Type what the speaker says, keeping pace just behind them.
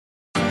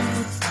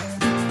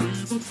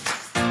Hello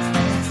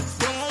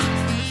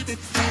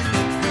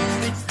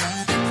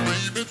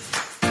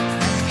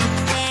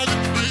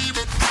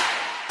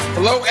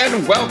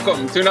and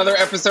welcome to another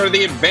episode of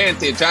The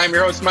Advantage. I'm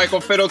your host, Michael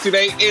Fiddle.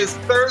 Today is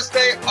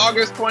Thursday,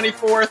 August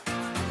 24th,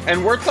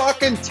 and we're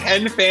talking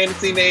 10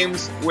 fantasy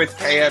names with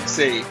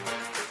KFC.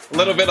 A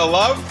little bit of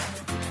love,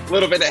 a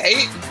little bit of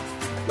hate,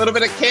 a little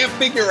bit of can't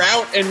figure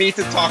out and need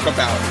to talk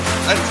about.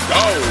 Let's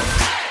go.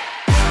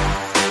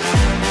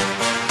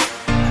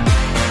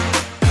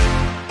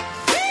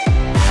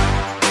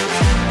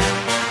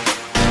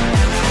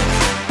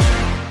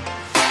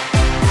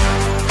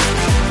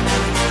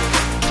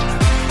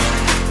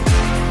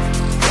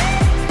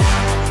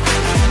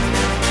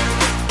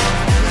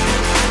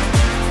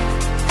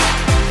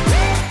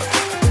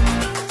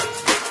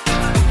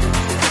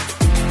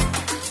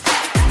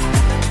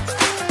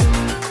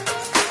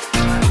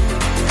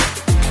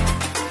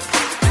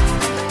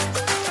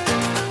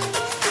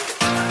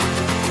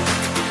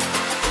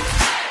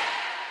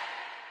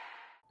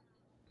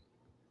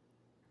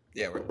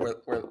 Yeah,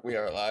 we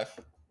are live.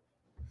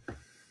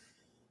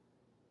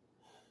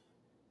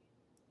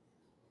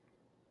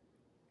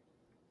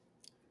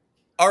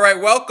 All right,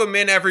 welcome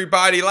in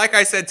everybody. Like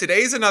I said,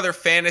 today's another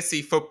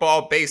fantasy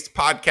football based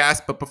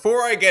podcast. But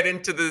before I get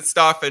into the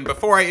stuff and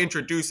before I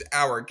introduce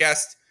our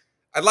guest,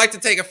 I'd like to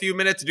take a few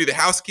minutes to do the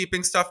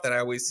housekeeping stuff that I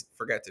always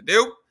forget to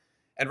do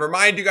and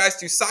remind you guys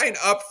to sign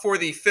up for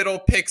the Fiddle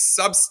Picks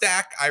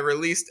Substack. I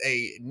released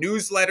a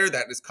newsletter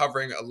that is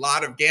covering a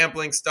lot of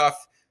gambling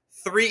stuff.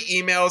 3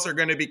 emails are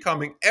going to be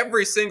coming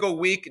every single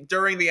week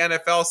during the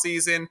NFL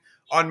season.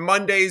 On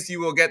Mondays,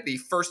 you will get the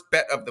first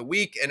bet of the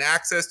week and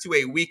access to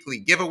a weekly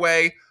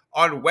giveaway.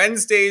 On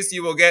Wednesdays,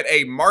 you will get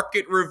a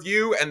market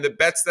review and the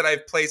bets that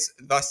I've placed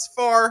thus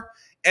far.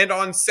 And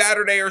on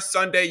Saturday or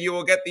Sunday, you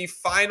will get the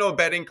final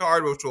betting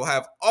card, which will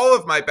have all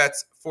of my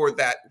bets for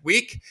that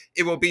week.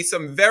 It will be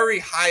some very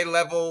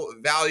high-level,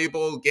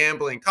 valuable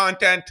gambling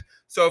content.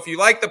 So if you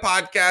like the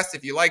podcast,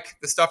 if you like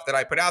the stuff that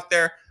I put out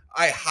there,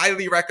 I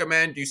highly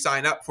recommend you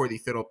sign up for the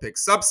Fiddle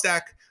Picks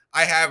Substack.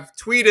 I have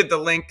tweeted the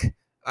link.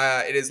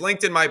 It is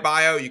linked in my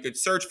bio. You could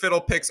search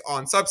Fiddle Picks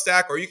on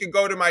Substack, or you can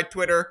go to my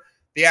Twitter,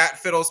 the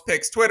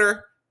 @FiddlesPicks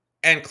Twitter,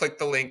 and click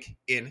the link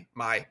in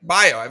my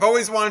bio. I've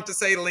always wanted to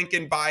say link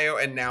in bio,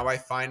 and now I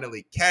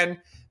finally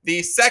can.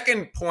 The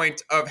second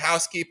point of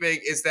housekeeping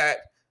is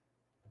that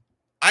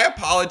I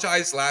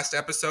apologized last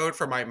episode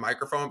for my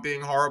microphone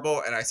being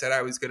horrible, and I said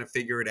I was going to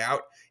figure it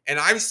out. And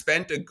I've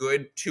spent a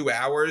good 2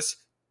 hours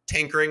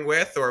tinkering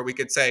with, or we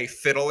could say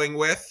fiddling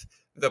with,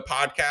 the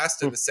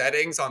podcast and the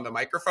settings on the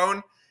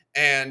microphone.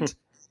 And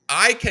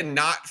I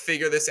cannot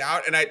figure this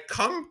out. And I'd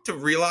come to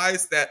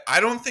realize that I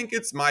don't think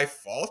it's my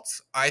fault.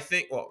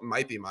 It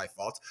might be my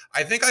fault.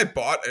 I think I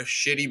bought a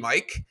shitty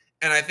mic,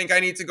 and I think I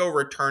need to go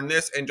return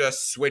this and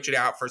just switch it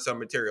out for some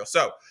material.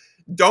 So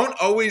don't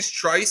always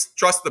trust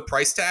the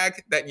price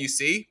tag that you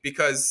see,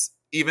 because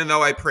even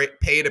though I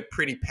paid a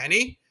pretty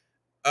penny,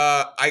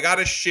 I got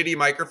a shitty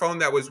microphone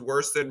that was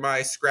worse than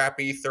my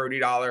scrappy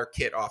 $30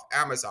 kit off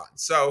Amazon.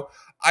 So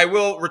I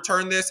will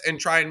return this and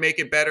try and make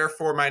it better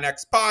for my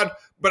next pod.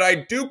 But I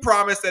do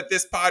promise that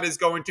this pod is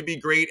going to be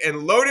great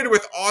and loaded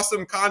with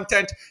awesome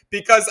content,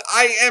 because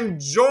I am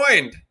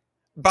joined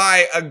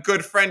by a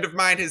good friend of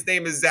mine. His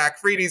name is Zach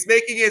Fried. He's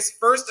making his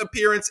first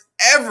appearance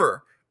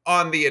ever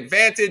on The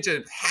Advantage,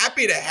 and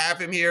happy to have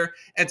him here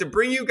and to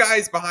bring you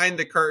guys behind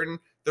the curtain.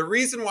 The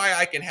reason why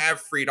I can have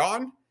Fried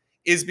on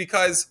is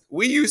because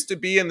we used to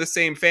be in the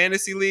same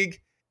fantasy league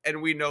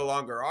and we no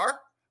longer are.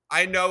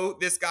 I know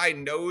this guy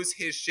knows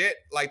his shit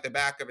like the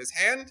back of his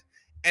hand,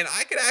 and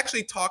I could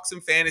actually talk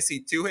some fantasy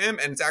to him,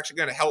 and it's actually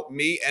going to help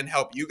me and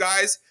help you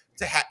guys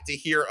to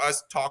hear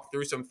us talk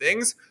through some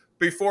things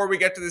before we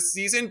get to the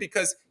season,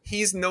 because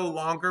he's no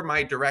longer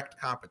my direct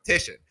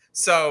competition.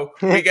 So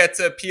we get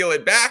to peel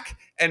it back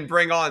and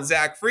bring on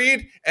Zach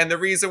Fried. And the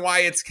reason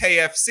why it's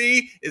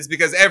KFC is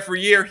because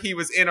every year he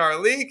was in our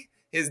league.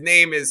 His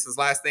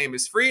last name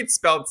is Fried,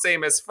 spelled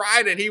same as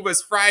fried, and he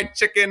was fried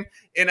chicken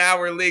in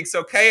our league.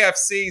 So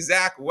KFC,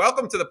 Zach,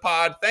 welcome to the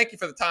pod. Thank you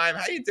for the time.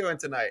 How you doing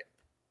tonight?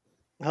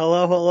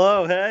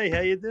 Hello. Hey,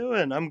 how you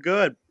doing? I'm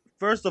good.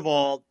 First of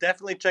all,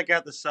 definitely check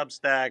out the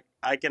Substack.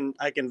 I can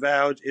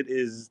vouch it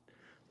is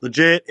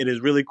legit. It is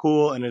really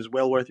cool and is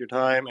well worth your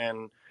time.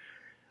 And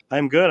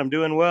I'm good. I'm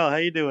doing well. How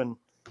you doing,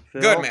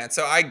 Phil? Good, man.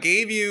 So I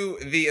gave you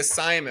the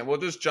assignment. We'll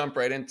just jump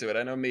right into it.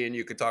 I know me and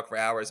you could talk for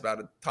hours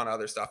about a ton of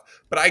other stuff,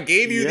 but I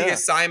gave you the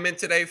assignment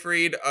today,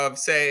 Fried, of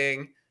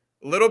saying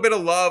a little bit of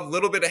love, a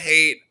little bit of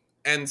hate,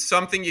 and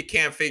something you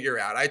can't figure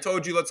out. I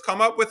told you, let's come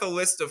up with a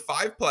list of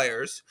 5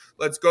 players.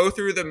 Let's go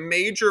through the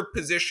major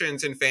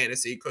positions in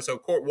fantasy.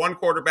 So 1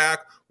 quarterback,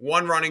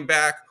 1 running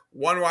back,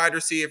 1 wide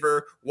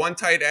receiver, 1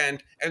 tight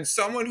end, and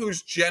someone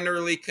who's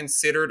generally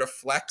considered a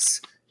flex.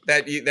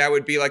 That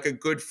would be like a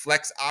good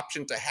flex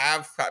option to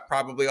have,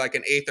 probably like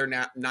an 8th or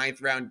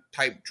 9th round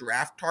type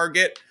draft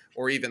target,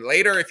 or even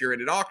later if you're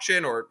in an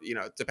auction, or,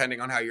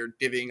 depending on how you're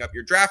divvying up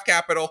your draft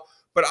capital.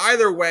 But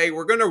either way,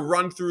 we're going to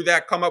run through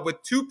that, come up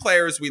with 2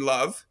 players we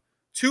love,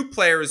 2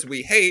 players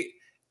we hate,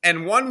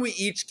 and one we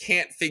each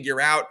can't figure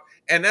out.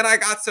 And then I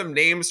got some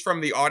names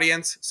from the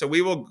audience. So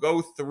we will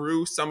go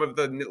through some of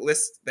the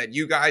lists that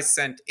you guys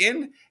sent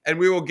in, and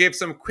we will give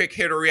some quick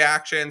hitter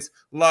reactions,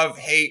 love,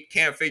 hate,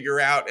 can't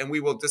figure out, and we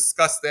will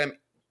discuss them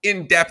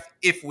in depth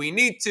if we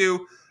need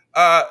to.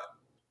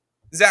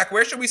 Zach,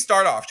 where should we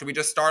start off? Should we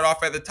just start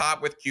off at the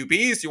top with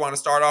QBs? Do you want to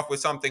start off with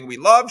something we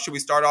love? Should we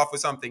start off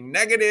with something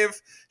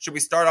negative? Should we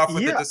start off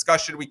with the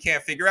discussion we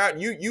can't figure out?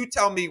 You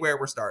tell me where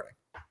we're starting.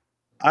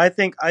 I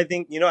think I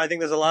think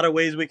there's a lot of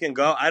ways we can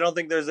go. I don't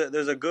think there's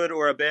a good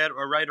or a bad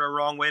or right or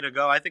wrong way to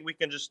go. I think we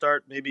can just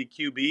start maybe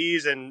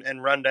QBs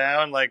and run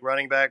down like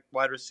running back,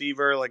 wide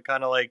receiver, like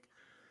kind of like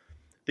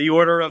the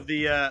order of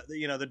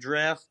the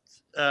draft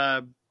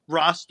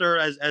roster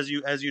as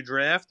you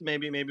draft.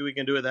 Maybe we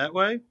can do it that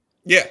way.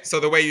 Yeah, so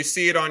the way you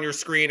see it on your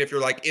screen, if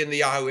you're like in the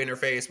Yahoo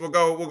interface, we'll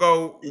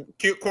go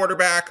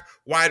quarterback,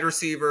 wide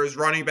receivers,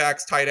 running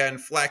backs, tight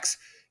end, flex.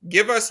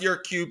 Give us your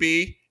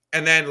QB.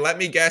 And then let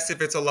me guess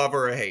if it's a love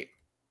or a hate.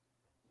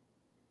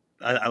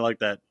 I like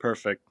that.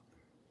 Perfect.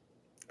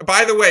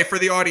 By the way, for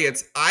the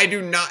audience, I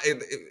do not,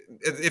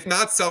 if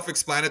not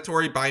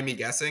self-explanatory by me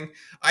guessing,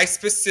 I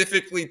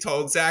specifically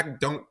told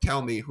Zach, don't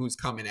tell me who's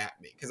coming at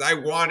me because I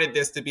wanted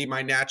this to be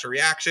my natural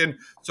reaction.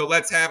 So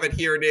let's have it.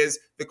 Here it is.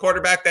 The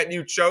quarterback that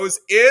you chose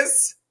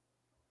is?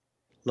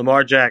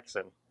 Lamar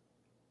Jackson.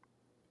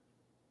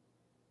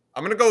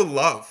 I'm going to go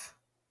love.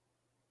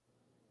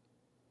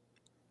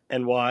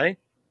 And why?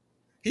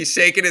 He's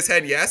shaking his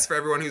head yes for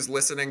everyone who's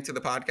listening to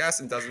the podcast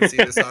and doesn't see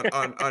this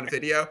on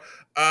video.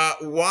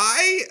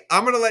 Why?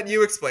 I'm going to let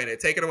you explain it.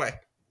 Take it away.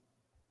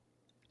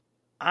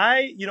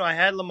 I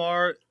had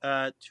Lamar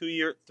 3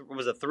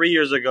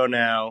 years ago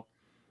now.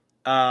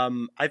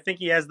 I think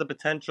he has the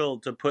potential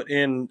to put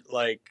in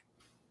like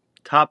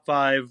top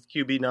 5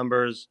 QB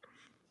numbers.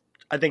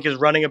 I think his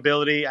running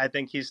ability, I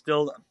think he's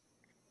still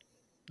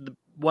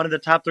one of the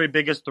top 3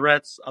 biggest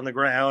threats on the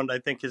ground. I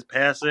think his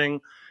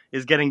passing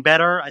is getting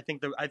better. I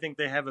think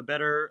they have a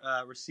better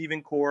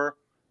receiving core.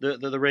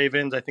 The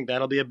Ravens. I think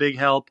that'll be a big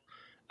help.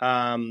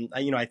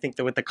 I think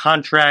that with the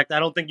contract, I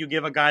don't think you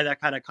give a guy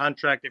that kind of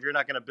contract if you're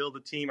not going to build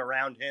a team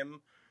around him.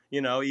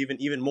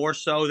 Even more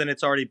so than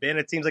it's already been.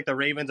 It seems like the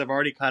Ravens have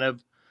already kind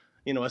of,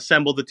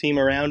 assembled the team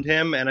around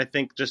him, and I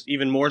think just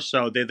even more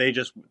so, they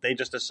just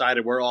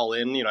decided we're all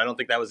in. I don't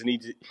think that was an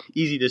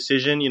easy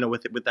decision.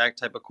 With that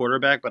type of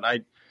quarterback, but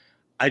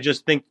I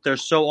just think they're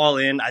so all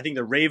in. I think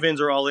the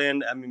Ravens are all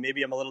in. I mean,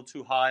 maybe I'm a little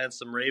too high on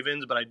some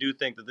Ravens, but I do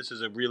think that this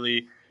is a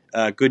really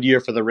good year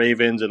for the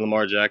Ravens and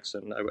Lamar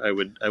Jackson. I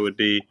would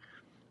be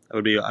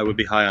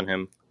high on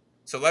him.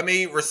 So let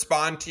me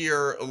respond to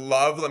your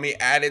love. Let me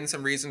add in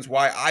some reasons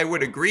why I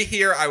would agree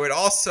here. I would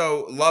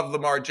also love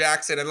Lamar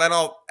Jackson, and then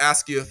I'll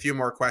ask you a few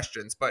more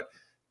questions. But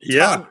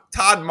Todd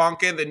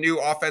Monken, the new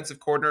offensive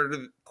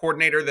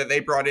coordinator that they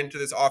brought into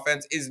this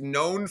offense, is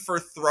known for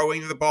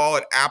throwing the ball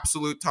an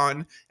absolute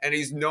ton, and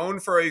he's known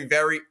for a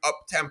very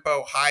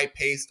up-tempo,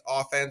 high-paced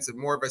offense and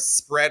more of a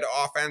spread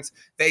offense.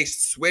 They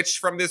switched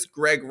from this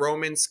Greg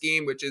Roman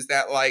scheme, which is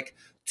that like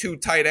 2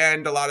 tight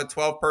end, a lot of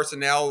 12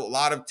 personnel, a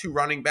lot of 2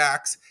 running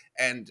backs,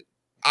 and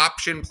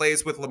option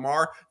plays with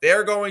Lamar.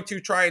 They're going to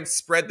try and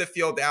spread the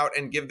field out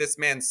and give this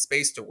man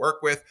space to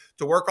work with,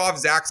 to work off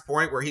Zach's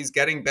point where he's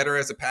getting better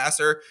as a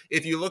passer.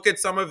 If you look at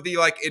some of the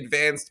like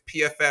advanced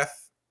PFF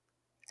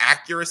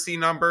accuracy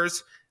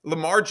numbers,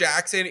 Lamar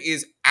Jackson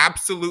is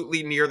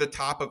absolutely near the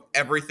top of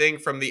everything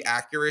from the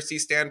accuracy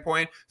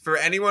standpoint. For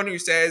anyone who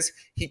says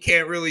he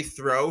can't really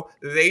throw,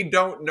 they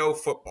don't know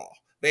football.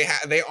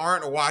 They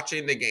aren't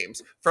watching the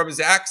games. From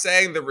Zach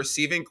saying the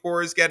receiving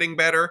core is getting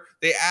better,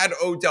 they add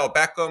Odell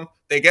Beckham,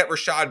 they get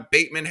Rashad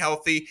Bateman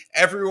healthy.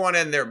 Everyone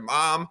and their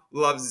mom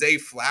loves Zay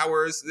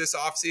Flowers this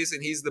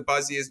offseason. He's the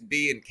buzziest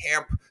bee in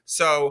camp.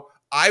 So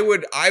I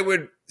would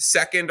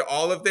second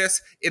all of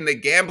this. In the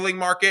gambling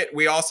market,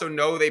 we also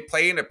know they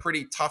play in a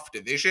pretty tough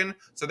division.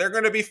 So they're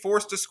going to be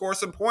forced to score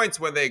some points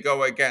when they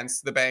go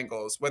against the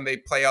Bengals, when they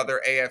play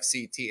other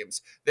AFC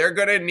teams. They're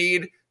going to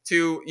need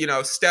to,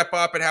 step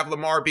up and have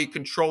Lamar be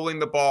controlling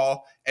the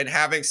ball and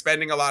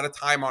spending a lot of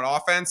time on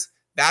offense.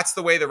 That's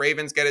the way the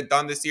Ravens get it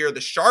done this year.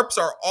 The sharps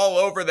are all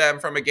over them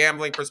from a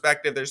gambling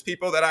perspective. There's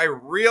people that I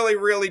really,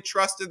 really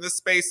trust in this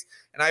space,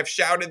 and I've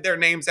shouted their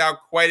names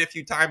out quite a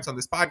few times on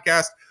this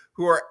podcast,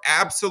 who are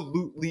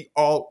absolutely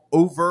all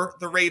over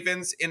the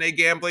Ravens in a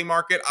gambling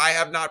market. I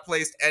have not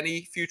placed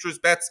any futures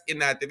bets in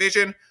that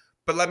division,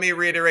 but let me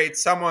reiterate,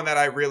 someone that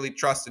I really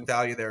trust and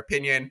value their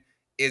opinion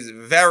is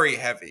very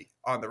heavy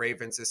on the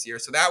Ravens this year.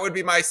 So that would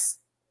be my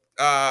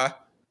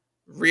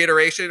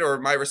reiteration or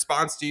my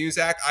response to you,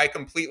 Zach. I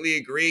completely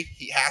agree.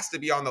 He has to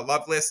be on the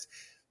love list.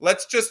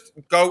 Let's just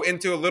go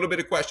into a little bit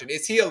of question.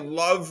 Is he a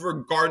love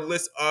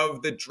regardless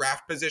of the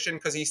draft position?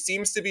 Because he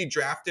seems to be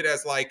drafted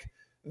as like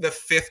the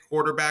 5th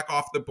quarterback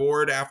off the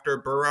board after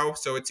Burrow.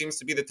 So it seems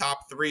to be the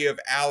top 3 of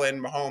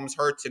Allen, Mahomes,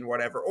 Hurts in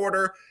whatever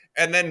order,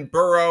 and then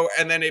Burrow,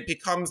 and then it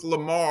becomes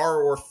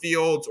Lamar or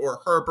Fields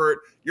or Herbert.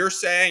 You're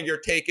saying you're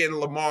taking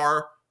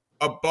Lamar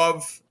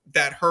above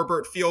that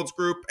Herbert Fields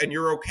group, and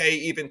you're okay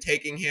even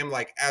taking him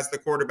like as the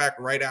quarterback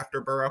right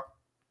after Burrow?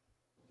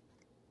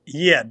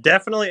 Yeah,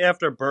 definitely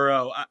after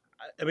Burrow.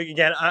 I mean,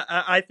 again,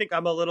 I think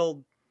I'm a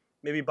little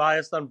maybe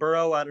biased on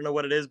Burrow. I don't know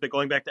what it is, but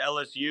going back to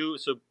LSU,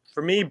 so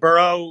for me,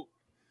 Burrow,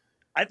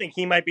 I think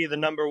he might be the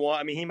number one.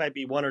 I mean, he might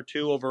be one or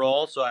two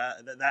overall. So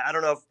I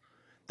don't know if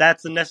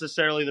that's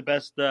necessarily the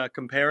best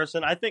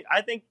comparison. I think,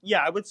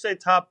 yeah, I would say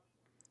top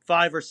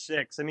 5 or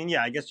 6. I mean,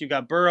 yeah, I guess you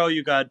got Burrow,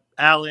 you got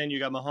Allen, you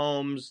got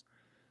Mahomes.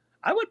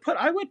 I would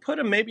put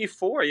him maybe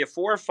 4, yeah,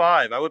 4 or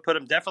 5. I would put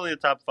him definitely the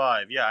top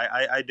 5. Yeah,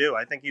 I do.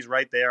 I think he's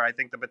right there. I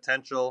think the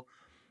potential.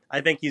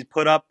 I think he's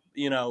put up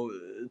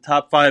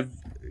top 5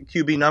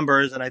 QB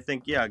numbers, and I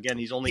think yeah, again,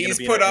 he's only going to He's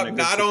be in put a up good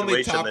not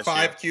only situation top this year.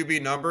 5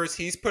 QB numbers,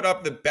 he's put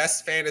up the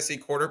best fantasy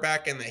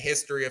quarterback in the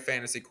history of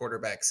fantasy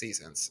quarterback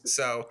seasons.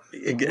 So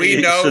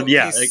we So know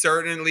yeah, he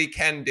certainly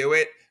can do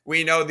it.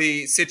 We know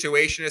the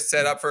situation is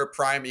set up for a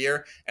prime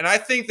year. And I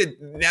think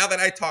that now that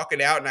I talk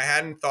it out, and I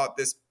hadn't thought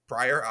this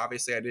prior,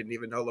 obviously I didn't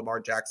even know Lamar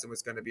Jackson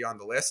was going to be on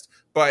the list.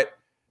 But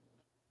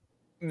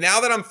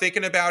now that I'm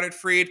thinking about it,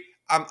 Freed,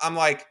 I'm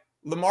like,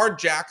 Lamar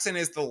Jackson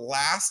is the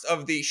last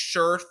of the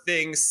sure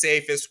thing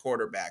safest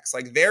quarterbacks.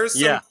 Like there's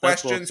some yeah,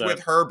 that's well questions said. with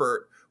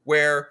Herbert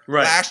where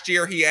Right. last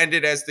year he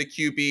ended as the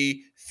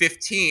QB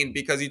 15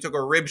 because he took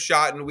a rib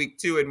shot in week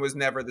 2 and was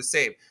never the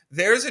same.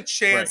 There's a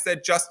chance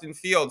that Justin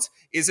Fields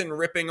isn't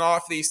ripping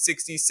off these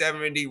 60,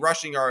 70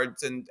 rushing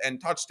yards and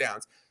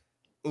touchdowns.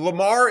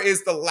 Lamar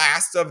is the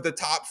last of the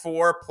top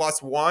 4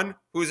 plus 1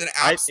 who's an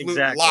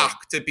absolute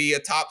lock to be a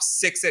top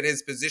 6 at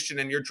his position.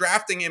 And you're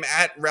drafting him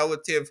at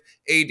relative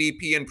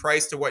ADP and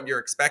price to what you're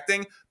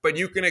expecting, but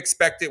you can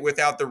expect it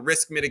without the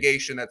risk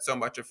mitigation that so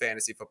much of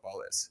fantasy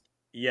football is.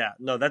 Yeah,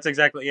 no, that's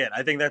exactly it.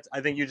 I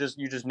think you just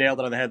nailed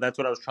it on the head. That's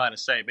what I was trying to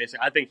say.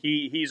 Basically, I think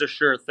he's a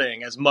sure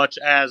thing as much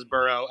as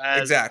Burrow,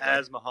 as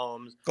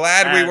Mahomes.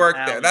 Glad we worked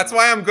Allen. there. That's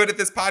why I'm good at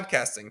this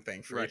podcasting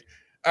thing, Freed. Right.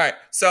 All right,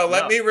 so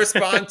let me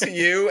respond to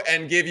you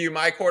and give you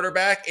my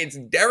quarterback. It's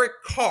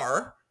Derek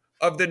Carr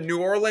of the New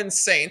Orleans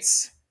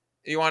Saints.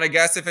 You want to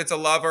guess if it's a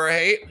love or a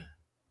hate?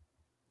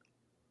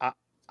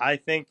 I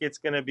think it's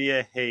going to be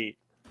a hate.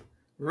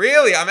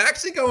 Really? I'm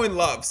actually going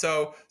love.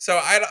 So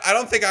I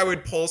don't think I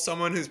would pull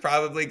someone who's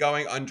probably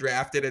going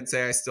undrafted and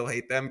say I still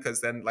hate them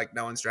because then like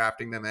no one's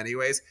drafting them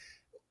anyways.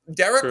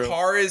 Derek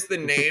Carr is the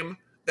name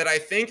that I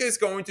think is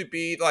going to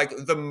be like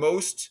the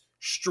most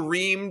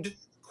streamed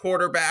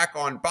quarterback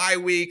on bye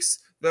weeks,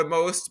 the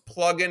most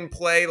plug and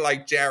play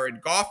like Jared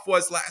Goff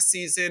was last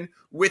season,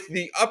 with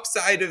the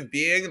upside of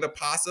being the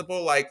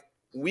possible like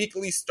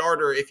weekly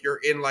starter if you're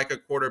in like a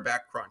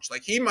quarterback crunch.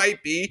 Like he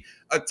might be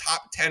a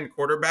top 10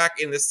 quarterback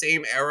in the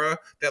same era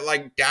that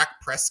like Dak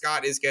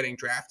Prescott is getting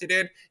drafted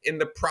in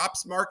the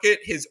props market.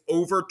 His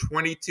over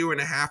 22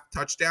 and a half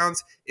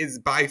touchdowns is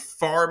by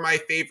far my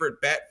favorite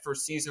bet for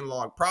season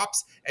long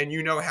props. And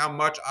you know how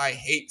much I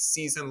hate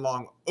season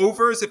long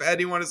overs. If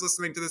anyone is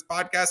listening to this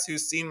podcast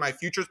who's seen my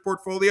futures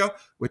portfolio,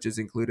 which is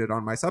included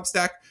on my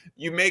Substack,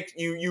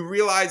 you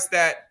realize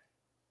that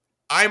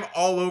I'm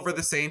all over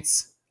the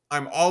Saints.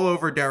 I'm all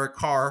over Derek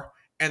Carr.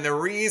 And the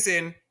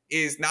reason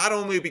is not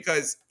only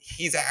because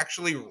he's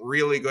actually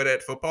really good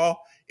at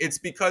football, it's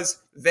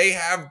because they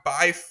have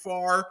by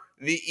far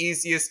the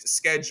easiest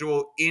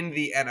schedule in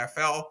the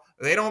NFL.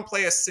 They don't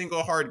play a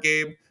single hard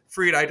game.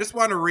 Freed, I just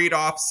want to read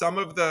off some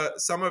of the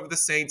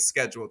Saints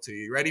schedule to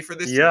you. You ready for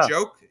this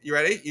joke? You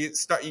ready?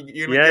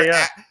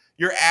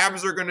 Your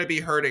abs are going to be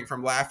hurting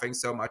from laughing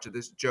so much at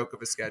this joke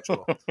of a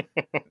schedule.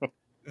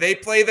 They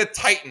play the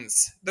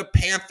Titans, the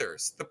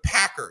Panthers, the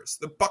Packers,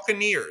 the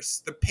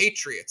Buccaneers, the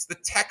Patriots, the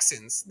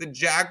Texans, the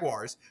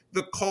Jaguars,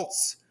 the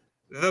Colts,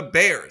 the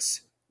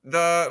Bears,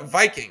 the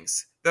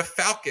Vikings, the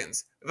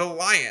Falcons, the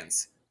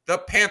Lions, the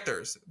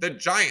Panthers, the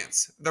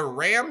Giants, the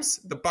Rams,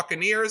 the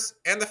Buccaneers,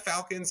 and the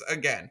Falcons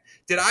again.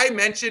 Did I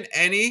mention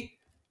any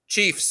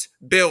Chiefs,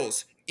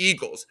 Bills,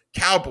 Eagles,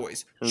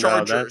 Cowboys,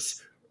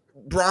 Chargers,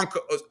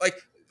 Broncos? Like,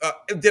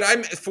 did I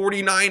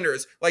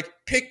 49ers? Like,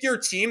 pick your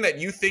team that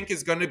you think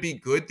is going to be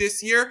good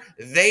this year.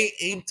 They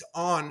ain't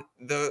on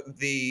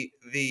the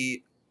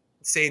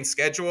Saints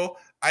schedule.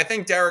 I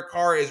think Derek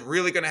Carr is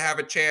really going to have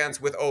a chance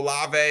with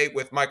Olave,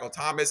 with Michael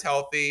Thomas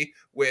healthy,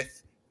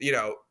 with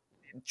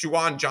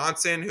Juwan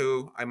Johnson,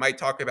 who I might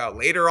talk about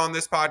later on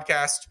this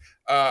podcast.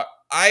 I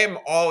am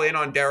all in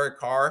on Derek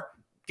Carr,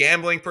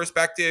 gambling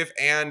perspective.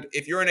 And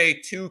if you're in a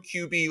 2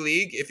 QB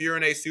league, if you're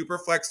in a super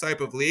flex type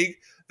of league,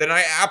 then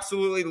I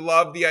absolutely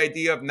love the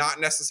idea of not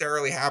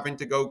necessarily having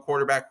to go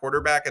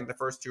quarterback in the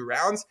first 2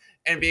 rounds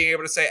and being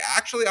able to say,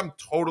 actually, I'm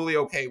totally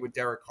okay with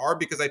Derek Carr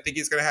because I think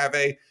he's going to have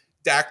a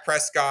Dak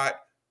Prescott,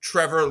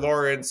 Trevor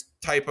Lawrence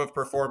type of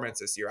performance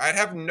this year. I'd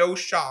have no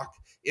shock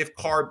if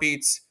Carr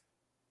beats,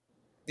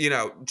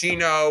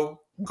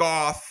 Geno,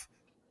 Goff,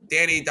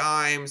 Danny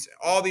Dimes,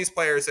 all these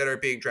players that are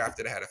being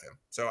drafted ahead of him.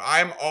 So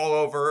I'm all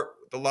over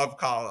the love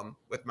column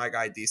with my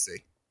guy DC.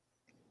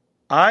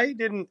 I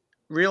didn't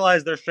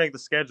realize their strength of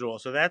schedule,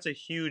 so that's a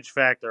huge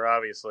factor.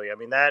 Obviously, I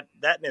mean that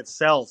in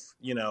itself,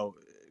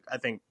 I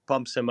think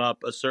bumps him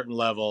up a certain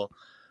level.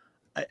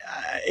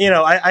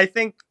 I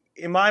think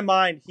in my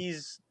mind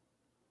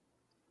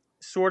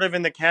sort of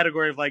in the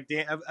category of like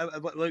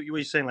what were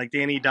you saying, like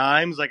Danny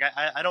Dimes. Like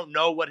I don't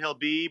know what he'll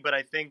be, but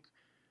I think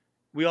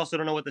we also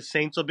don't know what the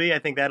Saints will be. I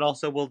think that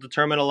also will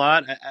determine a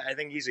lot. I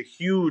think he's a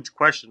huge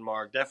question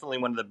mark, definitely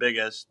one of the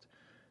biggest.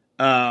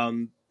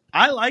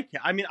 I like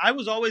him. I mean, I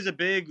was always a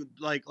big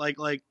like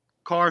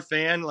Carr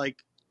fan.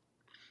 Like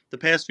the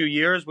past few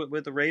years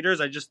with the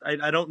Raiders, I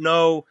don't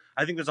know.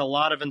 I think there's a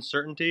lot of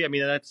uncertainty. I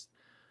mean, that's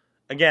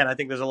again, I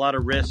think there's a lot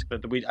of risk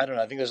that I don't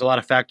know. I think there's a lot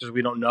of factors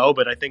we don't know,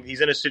 but I think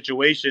he's in a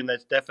situation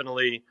that's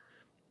definitely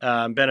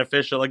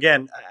beneficial.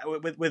 Again,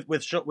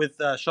 with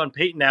Sean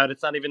Payton out,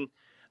 it's not even.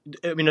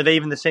 I mean, are they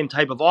even the same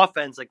type of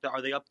offense? Like,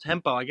 are they up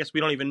tempo? I guess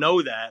we don't even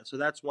know that. So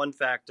that's one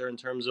factor in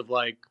terms of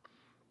like.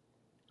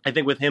 I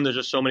think with him, there's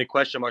just so many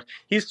question marks.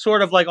 He's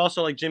sort of like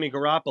also like Jimmy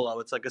Garoppolo.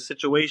 It's like a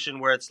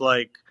situation where it's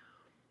like,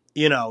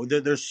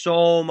 there's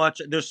so much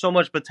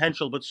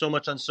potential, but so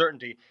much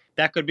uncertainty.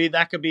 That could be,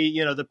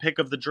 the pick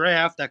of the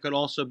draft. That could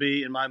also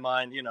be, in my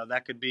mind,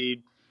 that could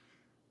be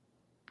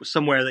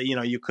somewhere that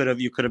you could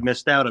have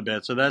missed out a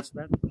bit. So that's.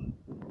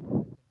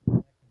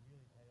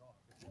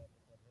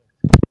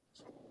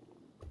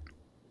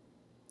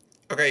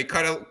 Okay,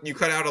 you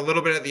cut out a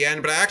little bit at the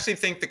end, but I actually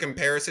think the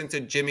comparison to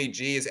Jimmy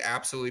G is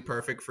absolutely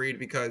perfect, Freed,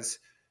 because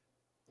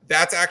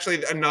that's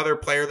actually another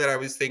player that I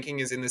was thinking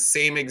is in the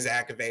same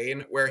exact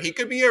vein where he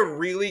could be a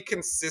really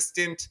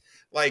consistent,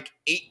 like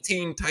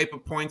 18 type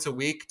of points a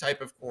week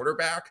type of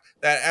quarterback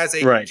that as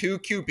a Right. 2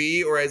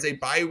 QB or as a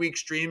bye week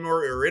streamer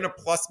or in a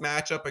plus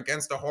matchup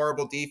against a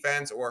horrible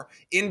defense or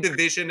in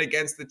division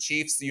against the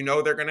Chiefs, they're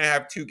going to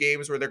have 2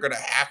 games where they're going to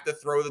have to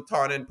throw the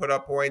ton and put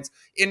up points.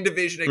 In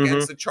division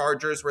against the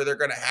Chargers where they're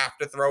going to have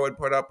to throw and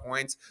put up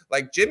points.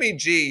 Like Jimmy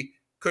G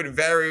could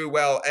very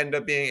well end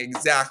up being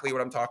exactly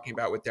what I'm talking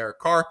about with Derek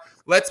Carr.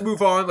 Let's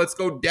move on. Let's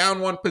go down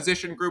one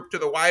position group to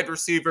the wide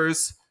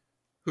receivers.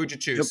 Who'd you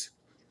choose?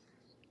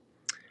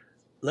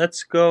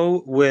 Let's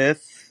go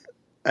with,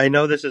 I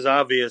know this is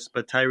obvious,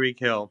 but Tyreek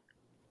Hill.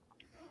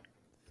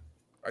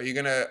 Are you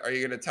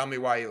gonna tell me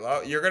why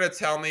you're gonna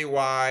tell me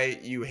why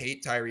you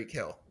hate Tyreek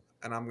Hill?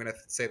 And I'm gonna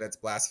say that's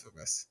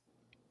blasphemous.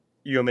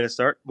 You want me to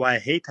start? Why I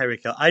hate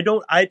Tyreek Hill?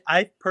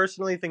 I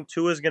personally think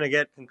Tua is going to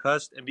get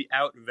concussed and be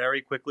out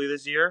very quickly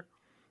this year,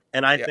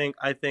 and I think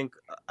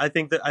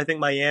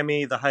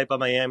Miami, the hype on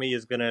Miami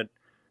is going to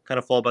kind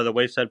of fall by the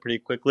wayside pretty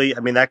quickly. I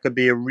mean, that could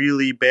be a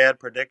really bad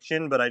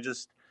prediction, but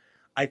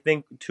I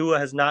think Tua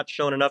has not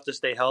shown enough to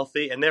stay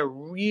healthy, and they're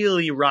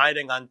really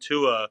riding on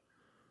Tua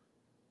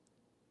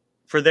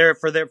for them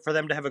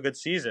to have a good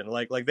season.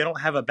 Like they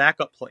don't have a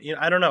backup play.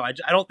 I don't know. I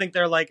don't think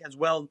they're like as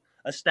well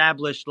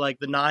established like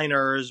the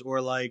Niners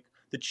or like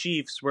the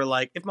Chiefs, where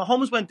like if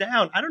Mahomes went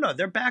down, I don't know,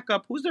 their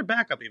backup, who's their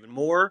backup even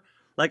more?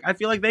 Like I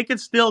feel like they could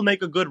still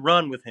make a good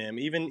run with him,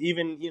 even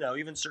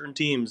even certain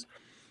teams.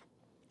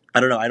 I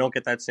don't know, I don't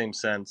get that same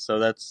sense.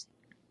 So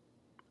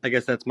I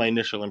guess that's my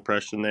initial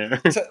impression there.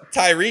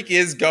 Tyreek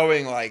is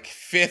going like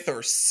 5th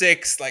or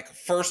 6th, like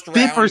first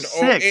round. 5th or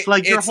 6th,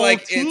 like your whole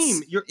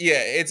team. Your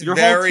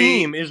whole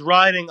team is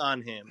riding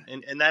on him,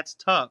 and that's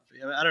tough.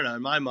 I don't know.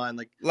 In my mind,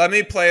 like let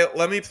me play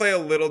a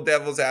little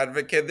devil's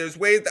advocate. There's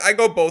ways I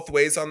go both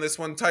ways on this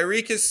one.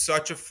 Tyreek is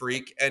such a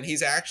freak, and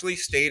he's actually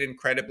stayed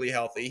incredibly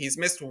healthy. He's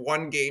missed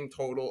 1 game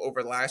total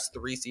over the last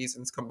 3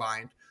 seasons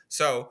combined.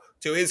 So,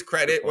 to his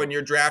credit, when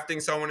you're drafting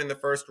someone in the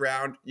first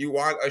round, you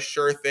want a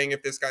sure thing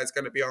if this guy's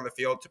going to be on the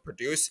field to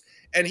produce.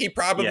 And he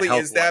probably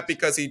is that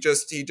because he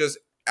just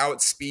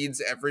outspeeds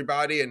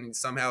everybody and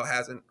somehow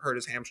hasn't hurt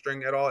his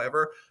hamstring at all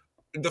ever.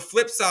 The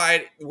flip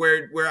side,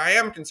 where I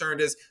am concerned,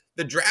 is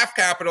the draft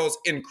capital is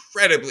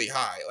incredibly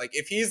high. Like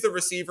if he's the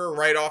receiver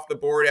right off the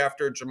board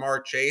after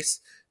Jamar Chase,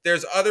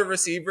 there's other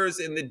receivers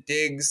in the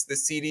Diggs, the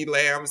CeeDee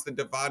Lambs, the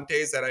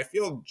Devontaes that I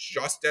feel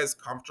just as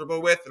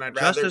comfortable with, and I'd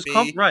rather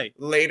be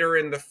later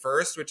in the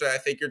first, which I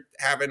think you're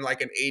having like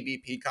an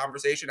ADP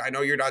conversation. I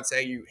know you're not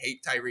saying you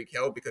hate Tyreek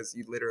Hill because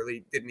you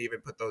literally didn't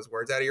even put those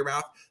words out of your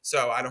mouth,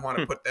 so I don't want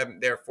to put them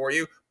there for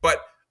you.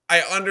 But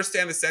I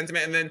understand the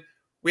sentiment, and then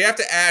we have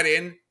to add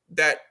in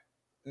that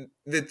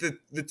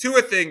the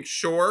Tua thing,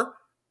 sure.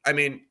 I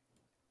mean,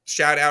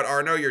 shout out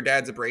Arno, your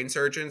dad's a brain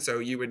surgeon, so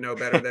you would know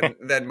better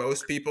than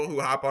most people who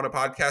hop on a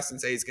podcast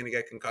and say he's going to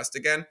get concussed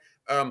again.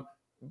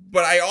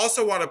 But I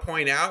also want to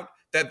point out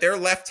that their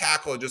left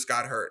tackle just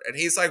got hurt, and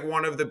he's like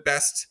one of the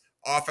best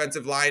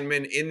offensive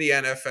linemen in the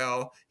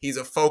NFL. He's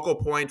a focal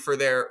point for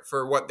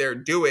what they're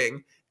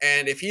doing,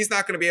 and if he's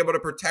not going to be able to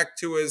protect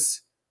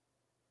Tua's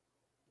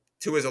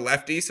a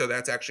lefty, so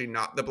that's actually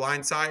not the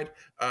blind side.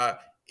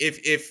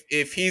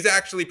 If he's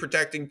actually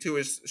protecting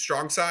Tua's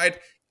strong side,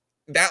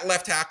 that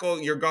left tackle,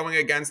 you're going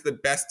against the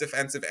best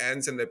defensive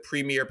ends and the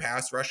premier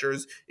pass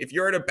rushers. If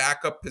you're at a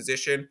backup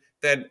position,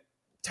 then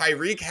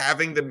Tyreek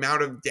having the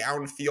amount of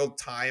downfield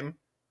time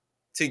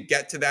to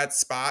get to that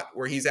spot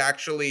where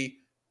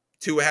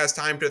Tua has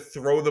time to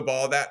throw the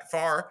ball that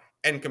far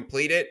and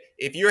complete it.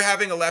 If you're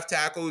having a left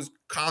tackle who's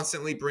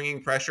constantly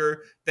bringing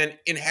pressure, then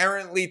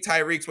inherently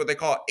Tyreek's what they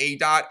call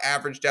ADOT,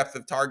 average depth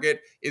of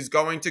target, is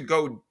going to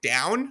go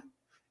down.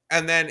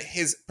 And then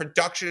his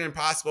production and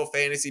possible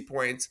fantasy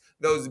points,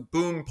 those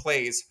boom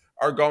plays,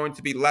 are going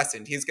to be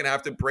lessened. He's going to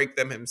have to break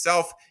them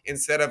himself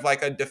instead of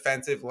like a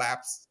defensive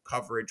lapse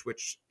coverage,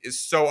 which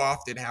is so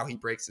often how he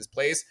breaks his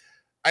plays.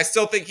 I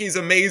still think he's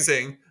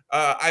amazing.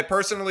 I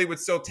personally would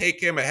still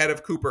take him ahead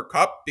of Cooper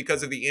Kupp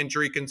because of the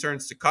injury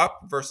concerns to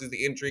Kupp versus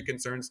the injury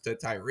concerns to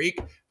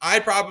Tyreek.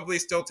 I'd probably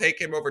still take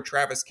him over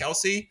Travis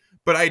Kelce,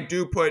 but I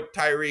do put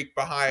Tyreek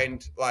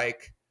behind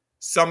like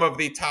some of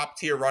the top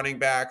tier running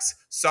backs,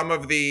 some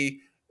of the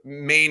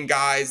main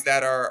guys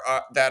that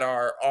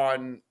are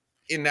on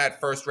in that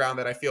first round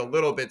that I feel a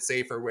little bit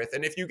safer with.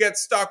 And if you get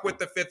stuck with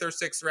the fifth or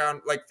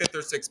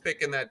sixth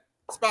pick in that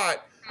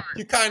spot,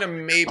 you kind of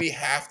maybe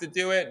have to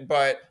do it.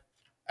 But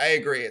I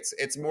agree.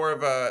 It's more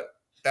of a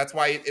that's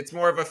why it's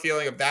more of a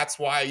feeling of that's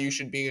why you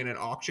should be in an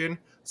auction.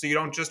 So you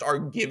don't just are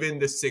given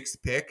the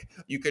sixth pick.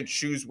 You can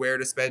choose where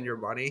to spend your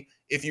money.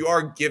 If you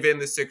are given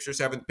the sixth or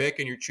seventh pick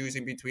and you're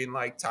choosing between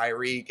like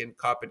Tyreek and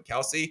Kupp and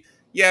Kelce,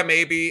 yeah,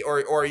 maybe,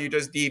 or you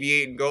just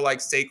deviate and go like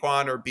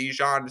Saquon or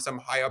Bijan to some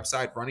high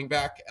upside running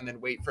back, and then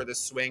wait for the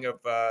swing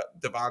of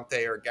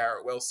Devontae or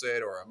Garrett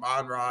Wilson or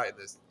Amon-Ra and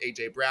this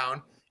AJ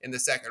Brown in the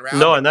second round.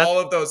 No, and all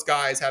of those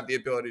guys have the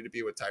ability to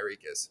be what Tyreek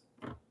is.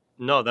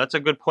 No, that's a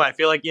good point. I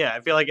feel like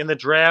in the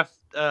draft,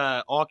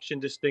 auction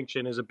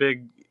distinction is a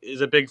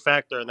big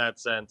factor in that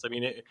sense. I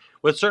mean,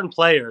 with certain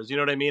players, you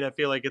know what I mean. I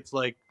feel like it's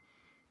like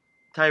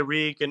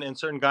Tyreek and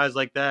certain guys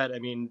like that. I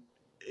mean,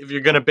 if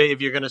you're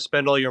gonna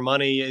spend all your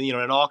money in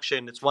an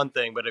auction, it's one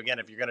thing. But again,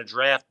 if you're gonna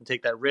draft and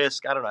take that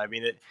risk, I don't know. I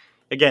mean,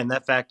 again,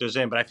 that factors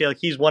in. But I feel like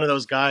he's one of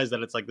those guys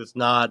that it's like it's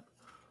not.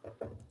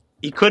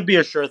 He could be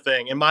a sure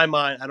thing in my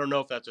mind. I don't know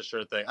if that's a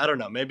sure thing. I don't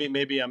know.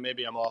 Maybe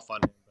I'm off on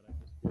him. But I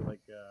just feel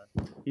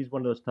like he's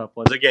one of those tough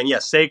ones. Again,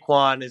 yes,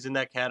 Saquon is in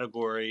that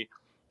category,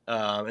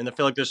 and I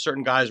feel like there's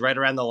certain guys right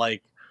around the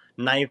like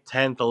 9th,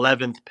 10th,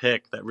 11th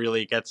pick that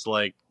really gets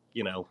like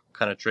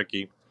kind of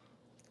tricky.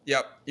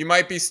 Yep. You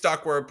might be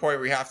stuck where a point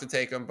where you have to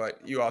take them,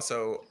 but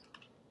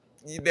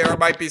there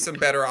might be some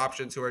better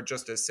options who are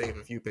just as safe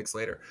a few picks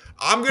later.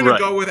 I'm going to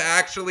go with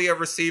actually a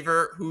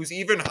receiver who's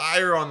even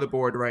higher on the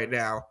board right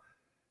now.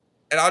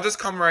 And I'll just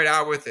come right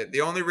out with it.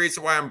 The only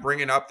reason why I'm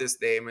bringing up this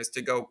name is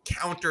to go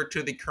counter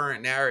to the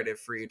current narrative,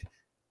 Freed.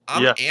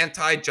 I'm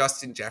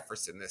anti-Justin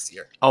Jefferson this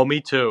year. Oh, me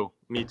too.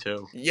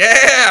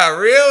 Yeah,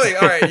 really?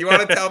 All right. You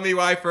want to tell me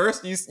why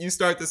first? You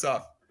start this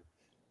off.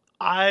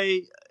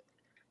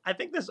 I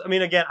think this. I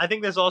mean, again, I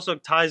think this also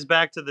ties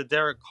back to the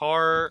Derek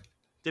Carr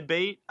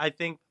debate. I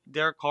think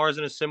Derek Carr is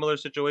in a similar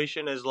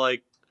situation as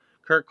like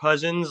Kirk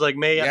Cousins. Like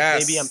maybe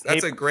on paper,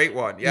 that's a great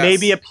one. Yes.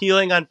 Maybe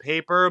appealing on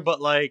paper, but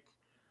like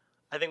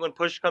I think when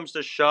push comes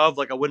to shove,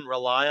 like I wouldn't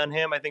rely on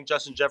him. I think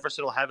Justin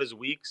Jefferson will have his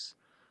weeks.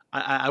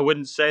 I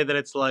wouldn't say that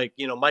it's like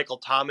Michael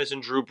Thomas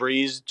and Drew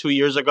Brees 2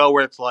 years ago,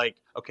 where it's like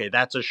okay,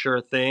 that's a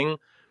sure thing.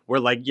 Where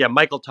like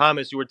Michael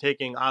Thomas, you were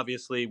taking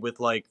obviously with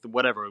like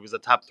whatever it was a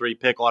top 3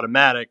 pick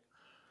automatic.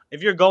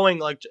 If you're going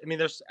like,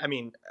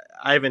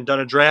 I haven't done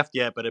a draft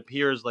yet, but it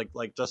appears like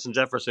Justin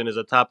Jefferson is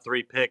a top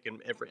 3 pick in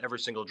every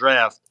single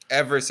draft.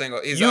 He's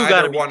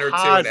either 1 or 2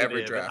 in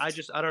every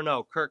draft. I don't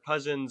know. Kirk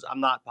Cousins, I'm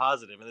not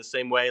positive. In the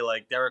same way,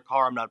 like Derek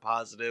Carr, I'm not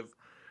positive.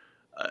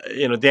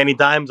 Danny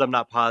Dimes, I'm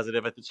not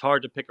positive. It's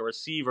hard to pick a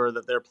receiver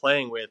that they're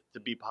playing with to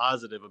be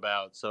positive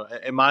about. So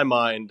in my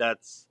mind,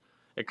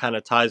 it kind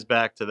of ties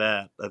back to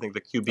that. I think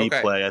the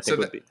QB play,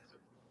 would be.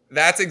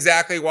 That's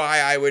exactly why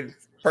I would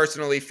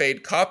personally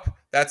fade Kupp.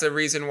 That's a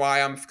reason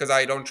why because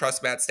I don't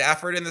trust Matt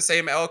Stafford in the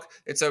same ilk.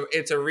 It's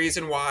a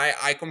reason why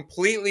I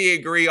completely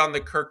agree on the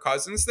Kirk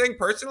Cousins thing.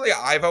 Personally,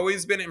 I've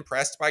always been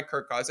impressed by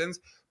Kirk Cousins,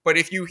 but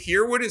if you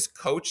hear what his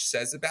coach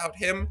says about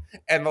him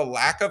and the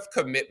lack of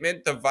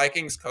commitment the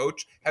Vikings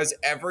coach has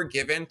ever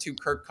given to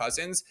Kirk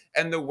Cousins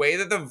and the way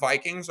that the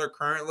Vikings are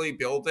currently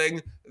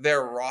building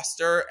their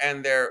roster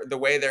and the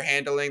way they're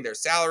handling their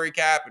salary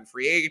cap and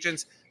free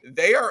agents,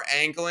 they are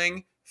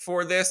angling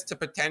for this to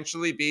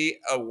potentially be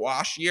a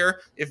wash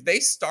year. If they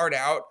start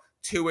out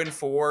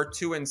 2-4,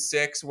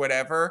 2-6,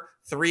 whatever,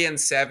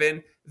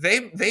 3-7,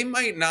 they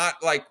might not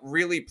like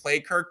really play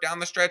Kirk down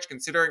the stretch,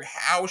 considering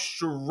how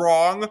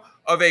strong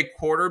of a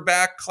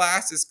quarterback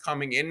class is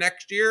coming in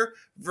next year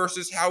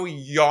versus how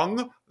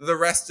young the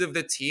rest of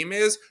the team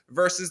is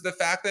versus the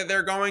fact that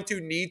they're going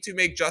to need to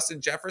make Justin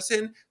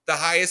Jefferson the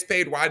highest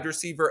paid wide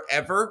receiver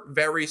ever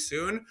very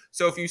soon.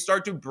 So if you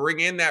start to bring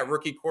in that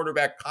rookie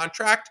quarterback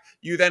contract,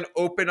 you then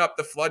open up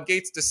the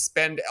floodgates to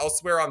spend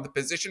elsewhere on the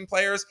position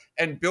players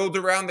and build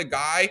around the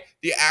guy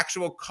the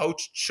actual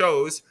coach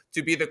chose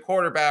to be the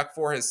quarterback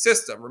for his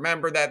system.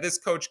 Remember that this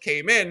coach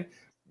came in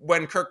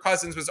when Kirk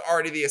Cousins was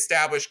already the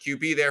established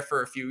QB there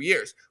for a few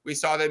years. We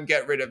saw them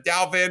get rid of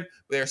Dalvin.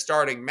 They're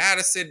starting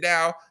Madison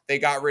now. They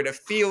got rid of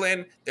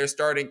Thielen. They're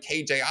starting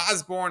KJ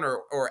Osborne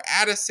or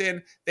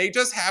Addison. They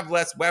just have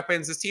less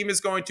weapons. This team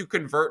is going to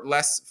convert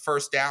less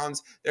first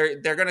downs. They're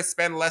going to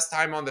spend less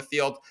time on the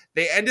field.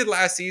 They ended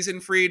last season,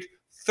 Freed,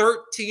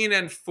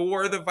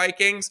 13-4, the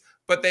Vikings,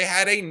 but they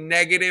had a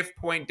negative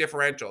point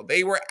differential.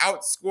 They were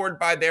outscored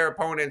by their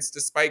opponents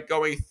despite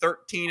going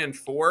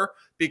 13-4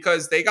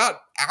 because they got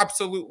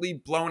absolutely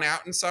blown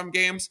out in some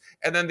games.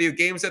 And then the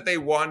games that they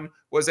won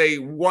was a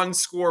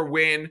 1-score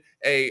win,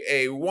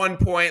 a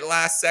 1-point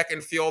last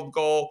second field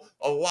goal.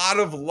 A lot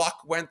of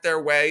luck went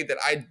their way that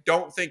I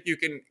don't think you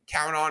can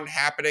count on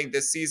happening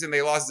this season.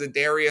 They lost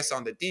Za'Darius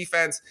on the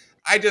defense.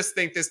 I just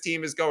think this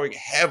team is going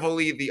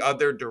heavily the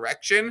other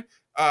direction.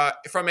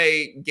 From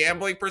a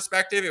gambling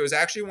perspective, it was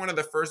actually one of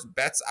the first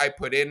bets I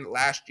put in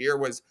last year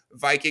was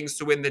Vikings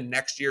to win the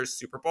next year's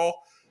Super Bowl.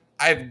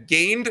 I've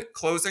gained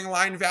closing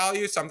line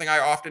value, something I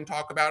often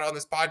talk about on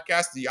this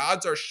podcast. The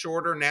odds are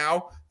shorter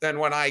now than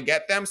when I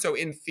get them. So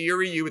in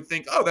theory, you would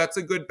think, oh, that's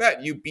a good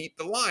bet. You beat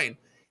the line.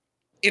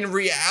 In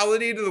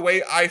reality, to the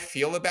way I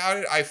feel about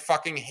it, I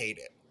fucking hate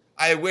it.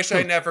 I wish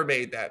I never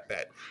made that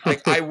bet.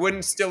 Like, I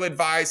wouldn't still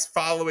advise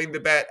following the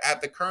bet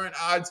at the current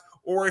odds,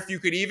 or if you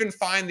could even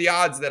find the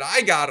odds that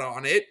I got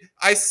on it,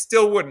 I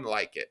still wouldn't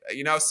like it.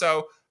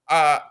 So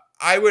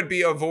I would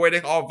be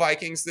avoiding all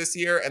Vikings this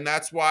year, and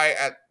that's why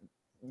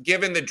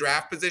given the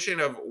draft position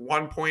of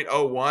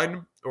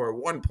 1.01 or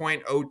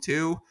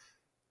 1.02,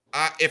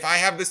 if I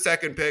have the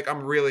second pick,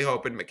 I'm really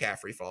hoping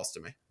McCaffrey falls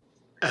to me.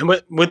 And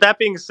with that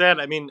being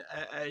said, I mean,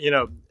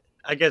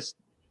 I guess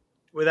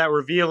without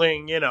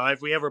revealing,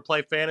 if we ever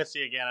play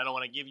fantasy again, I don't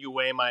want to give you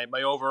away my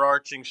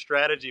overarching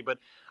strategy, but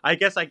I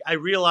guess I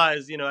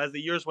realized, as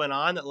the years went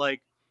on, that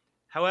like,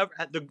 however,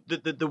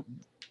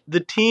 the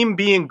team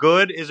being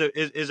good is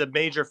a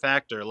major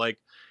factor. Like,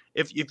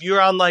 if you're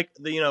on like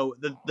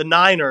the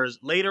Niners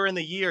later in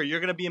the year, you're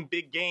going to be in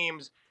big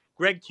games.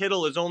 Greg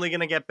Kittle is only going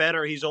to get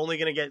better. He's only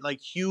going to get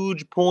like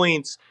huge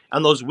points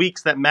on those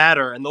weeks that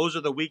matter, and those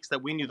are the weeks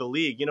that win you the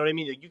league. You know what I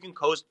mean? Like, you can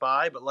coast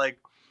by, but like,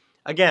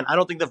 again, I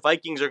don't think the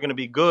Vikings are going to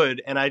be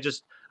good, and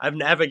I've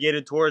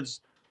navigated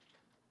towards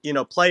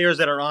players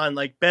that are on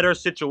like better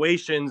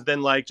situations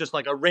than like just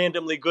like a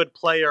randomly good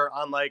player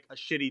on like a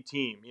shitty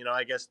team.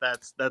 I guess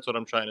that's what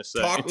I'm trying to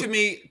say.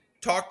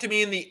 Talk to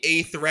me in the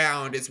 8th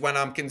round is when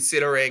I'm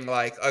considering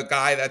like a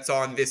guy that's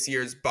on this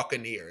year's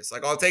Buccaneers.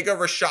 Like, I'll take a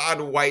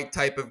Rachaad White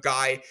type of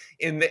guy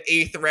in the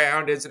 8th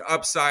round as an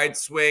upside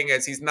swing,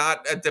 as he's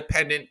not a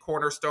dependent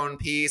cornerstone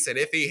piece. And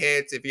if he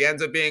hits, if he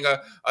ends up being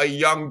a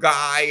young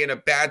guy in a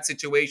bad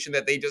situation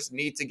that they just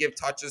need to give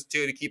touches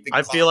to keep the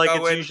clock going. I feel like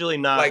it's usually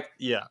not like,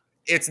 yeah.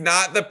 It's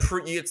not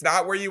it's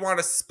not where you want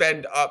to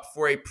spend up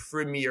for a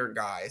premier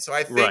guy. So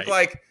I think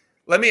like,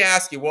 let me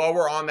ask you, while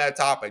we're on that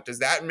topic, does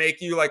that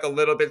make you like a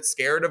little bit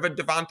scared of a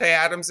Davante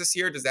Adams this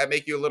year? Does that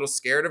make you a little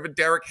scared of a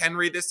Derrick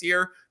Henry this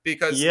year?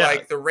 Because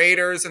like the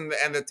Raiders and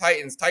the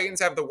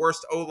Titans have the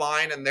worst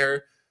O-line, and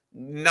they're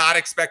not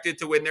expected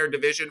to win their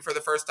division for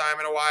the first time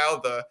in a while.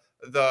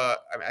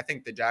 I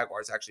think the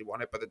Jaguars actually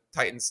won it, but the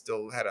Titans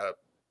still had a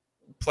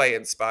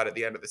play-in spot at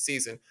the end of the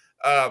season.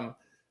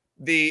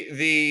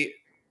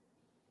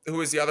 Who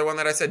was the other one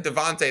that I said?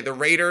 Davante. The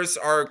Raiders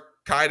are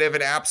kind of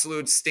an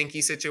absolute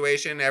stinky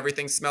situation.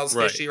 Everything smells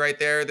fishy right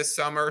there this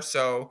summer.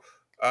 So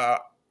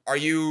are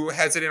you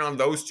hesitant on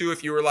those two?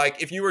 If you were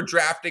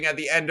drafting at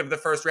the end of the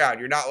first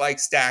round, you're not like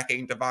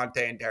stacking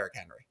Davante and Derrick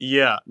Henry.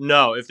 Yeah,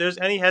 no. If there's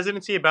any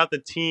hesitancy about the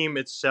team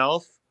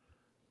itself,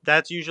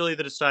 that's usually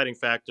the deciding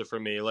factor for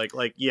me. Like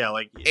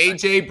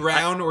AJ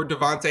Brown or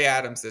Davante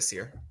Adams this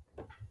year.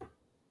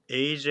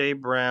 AJ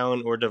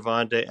Brown or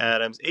Davante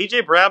Adams.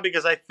 AJ Brown,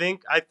 because I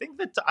think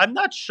that I'm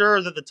not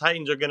sure that the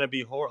Titans are going to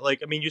be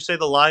like. I mean, you say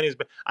the line is,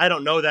 but I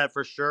don't know that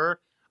for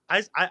sure.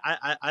 I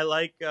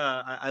like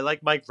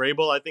Mike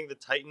Vrabel. I think the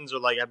Titans are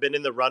like, I've been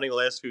in the running the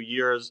last few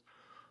years.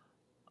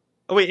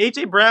 Oh wait,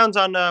 AJ Brown's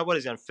on what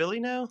is he on Philly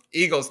now?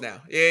 Eagles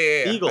now.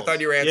 Yeah. Eagles. I thought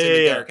you were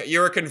answering Derrick.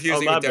 You were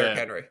confusing with Derrick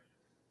Henry.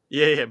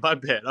 Yeah, my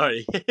bad. All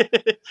right.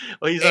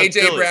 Well, he's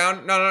AJ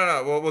Brown.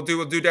 No. We'll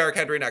do Derrick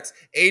Henry next.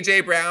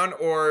 AJ Brown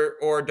or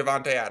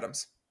Davante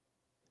Adams.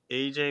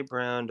 AJ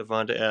Brown,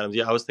 Davante Adams.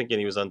 Yeah, I was thinking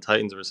he was on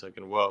Titans for a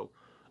second. Whoa.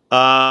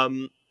 I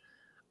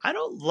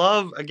don't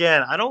love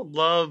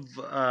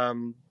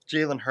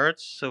Jalen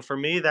Hurts. So for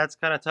me, that's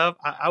kind of tough.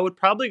 I would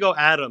probably go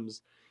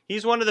Adams.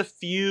 He's one of the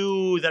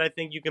few that I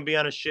think you can be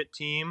on a shit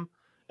team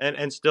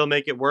and still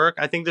make it work.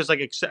 I think there's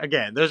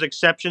there's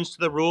exceptions to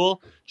the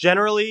rule.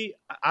 Generally,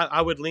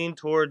 I would lean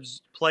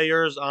towards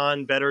players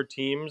on better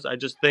teams. I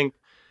just think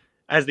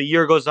as the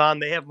year goes on,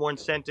 they have more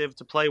incentive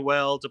to play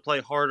well, to play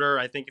harder.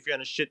 I think if you're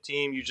on a shit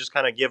team, you just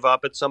kind of give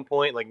up at some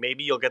point. Like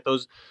maybe you'll get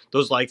those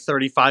like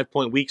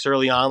 35-point weeks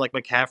early on, like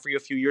McCaffrey a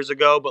few years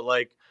ago, but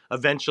like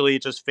eventually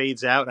it just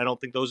fades out. And I don't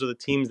think those are the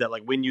teams that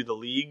like win you the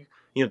league.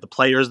 The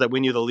players that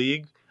win you the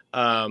league.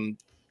 Let me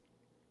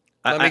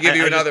give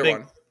you another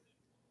one.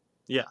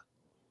 Yeah.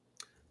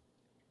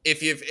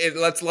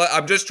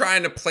 I'm just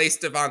trying to place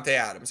Davante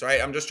Adams,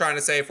 right? I'm just trying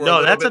to say if we're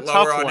a little bit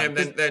lower on him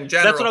than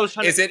general. That's what I was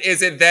trying is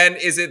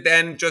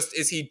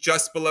he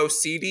just below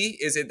CeeDee?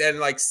 Is it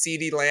then like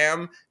CeeDee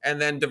Lamb and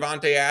then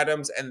Davante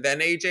Adams and then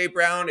AJ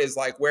Brown? Is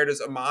like, where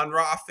does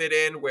Amon-Ra fit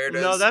in?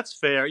 No, that's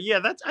fair. Yeah,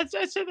 I'd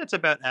say that's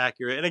about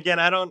accurate. And again,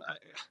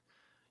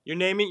 You're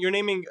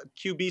naming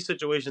QB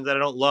situations that I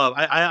don't love.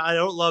 I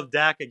don't love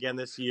Dak again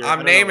this year. I I'm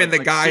don't know, naming the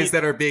like guys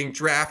that are being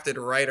drafted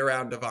right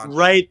around Devontae.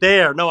 right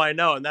there. No, I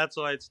know, and that's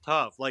why it's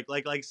tough. Like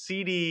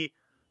CD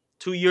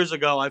 2 years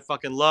ago, I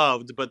fucking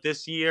loved, but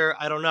this year,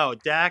 I don't know.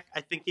 Dak,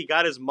 I think he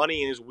got his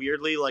money and is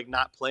weirdly like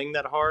not playing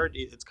that hard.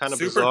 It's kind of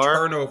Super bizarre.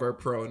 turnover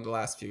prone the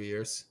last few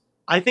years.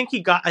 I think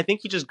he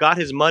just got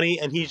his money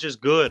and he's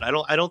just good. I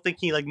don't think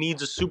he like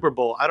needs a Super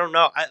Bowl. I don't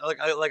know.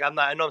 I'm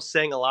not. I know I'm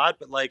saying a lot,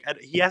 but like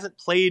he hasn't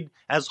played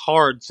as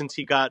hard since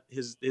he got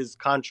his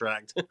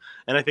contract,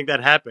 and I think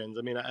that happens.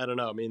 I mean, I don't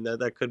know. I mean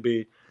that could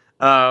be.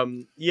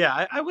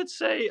 Yeah, I would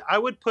say I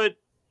would put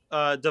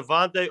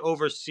Devontae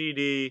over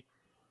CD.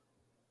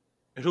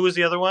 Who was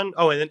the other one?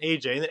 Oh, and then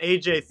AJ. And then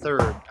AJ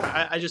third.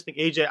 I just think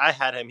AJ, I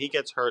had him. He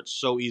gets hurt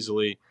so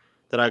easily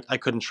that I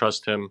couldn't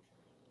trust him.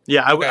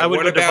 Yeah, I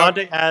would go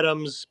Devontae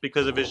Adams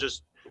because of his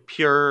just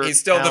pure. He's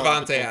still talent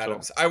Devontae potential.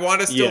 Adams. I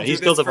want to still do he's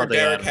this still for Devontae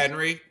Derrick Adams.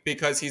 Henry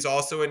because he's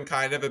also in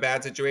kind of a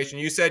bad situation.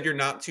 You said you're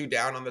not too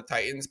down on the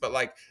Titans, but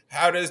like,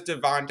 how does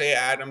Devontae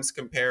Adams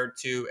compare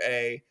to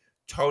a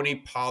Tony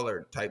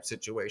Pollard type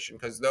situation?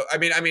 Because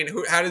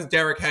how does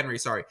Derrick Henry?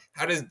 Sorry,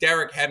 how does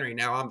Derrick Henry?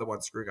 Now I'm the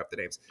one screwing up the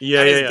names.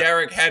 How does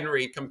Derrick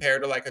Henry compare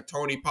to like a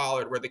Tony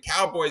Pollard, where the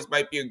Cowboys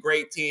might be a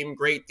great team,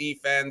 great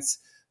defense,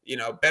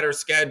 better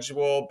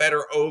schedule,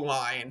 better O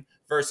line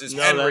versus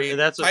Henry?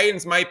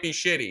 Titans might be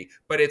shitty,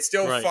 but it's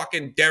still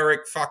fucking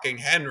Derrick fucking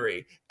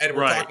Henry, and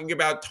we're talking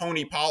about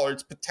Tony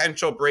Pollard's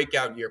potential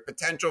breakout year,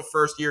 potential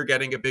first year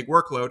getting a big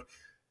workload.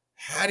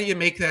 How do you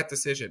make that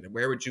decision, and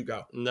where would you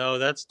go? No,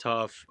 that's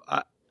tough.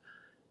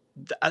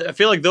 I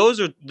feel like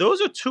those are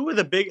two of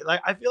the big.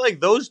 Like I feel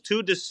like those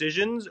two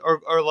decisions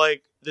are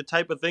like the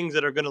type of things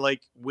that are going to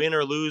like win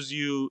or lose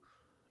you,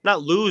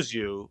 not lose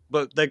you,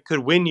 but that could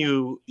win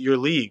you your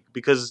league,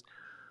 because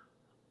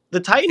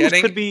the Titans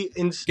could be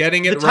in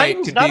getting it the right.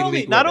 Titans, Could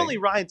not be only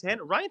Ryan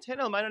Tannehill. Ryan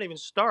Tannehill might not even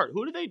start.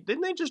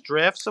 Didn't they just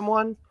draft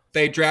someone?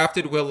 They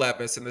drafted Will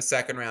Levis in the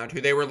second round, who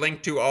they were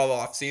linked to all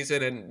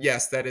offseason. And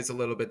yes, that is a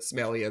little bit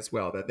smelly as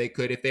well. That they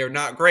could, if they're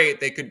not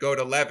great, they could go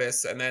to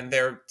Levis, and then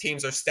their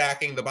teams are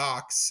stacking the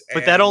box.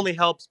 But that only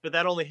helps.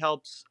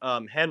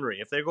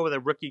 Henry. If they go with a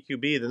rookie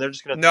QB, then they're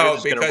just going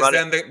to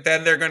because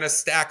then they're going to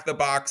stack the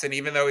box, and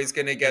even though he's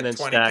going to get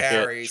 20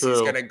 carries,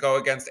 he's going to go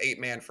against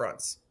 8-man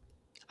fronts.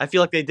 I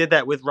feel like they did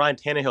that with Ryan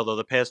Tannehill though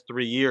the past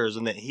 3 years,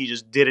 and that he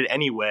just did it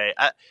anyway.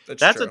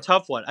 That's a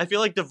tough one. I feel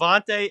like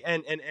Devontae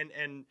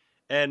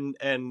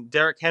and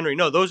Derrick Henry.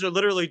 No, those are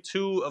literally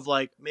two of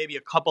like maybe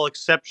a couple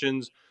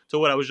exceptions to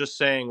what I was just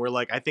saying, where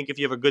like I think if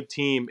you have a good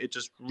team, it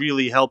just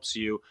really helps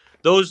you.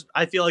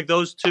 I feel like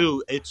those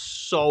two, it's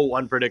so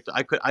unpredictable.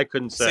 I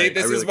couldn't say. See,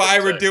 this is why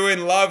we're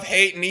doing love,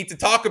 hate, and need to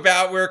talk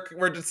about.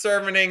 We're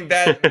determining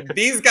that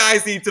these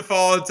guys need to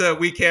fall into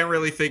we can't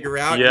really figure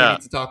out. Yeah. We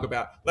need to talk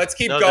about. Let's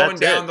keep going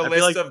down the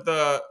list of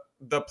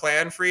the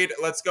plan, Freed.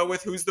 Let's go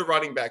with who's the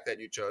running back that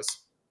you chose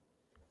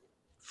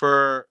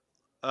for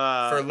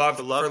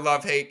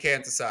love, hate,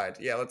 can't decide.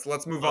 Yeah,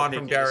 let's move on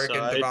from Derrick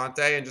and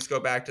Devontae and just go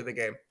back to the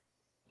game.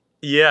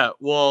 Yeah,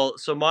 well,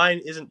 so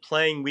mine isn't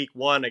playing week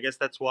 1. I guess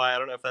that's why. I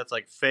don't know if that's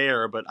like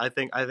fair, but I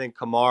think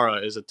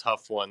Kamara is a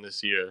tough one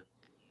this year.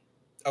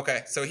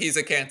 Okay, so he's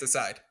a can't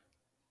decide.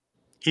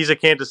 He's a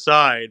can't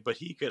decide, but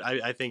he could.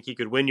 I think he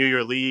could win you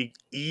your league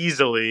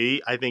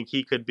easily. I think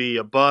he could be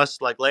a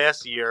bust like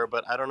last year,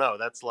 but I don't know.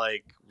 That's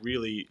like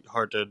really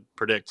hard to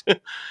predict. And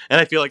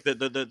I feel like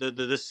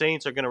the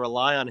Saints are going to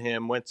rely on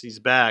him once he's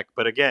back.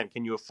 But again,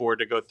 can you afford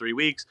to go 3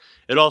 weeks?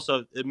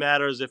 It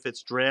matters if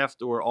it's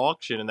draft or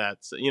auction, and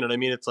that's, you know what I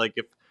mean. It's like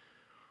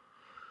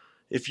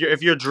if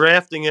you're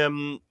drafting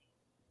him,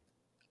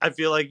 I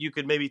feel like you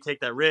could maybe take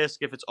that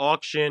risk. If it's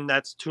auction,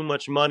 that's too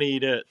much money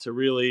to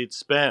really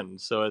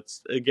spend. So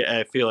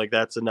I feel like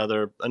that's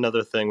another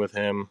thing with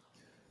him.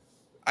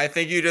 I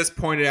think you just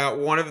pointed out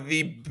one of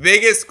the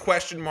biggest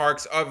question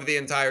marks of the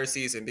entire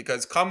season,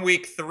 because come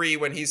week 3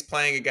 when he's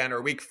playing again,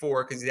 or week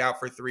 4 because he's out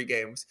for 3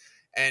 games,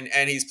 and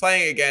he's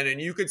playing again,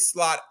 and you could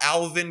slot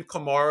Alvin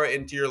Kamara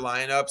into your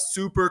lineup,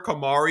 Super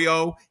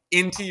Kamario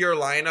into your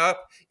lineup.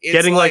 It's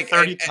getting like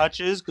 30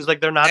 touches because like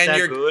they're not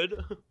that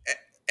good.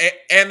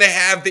 And they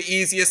have the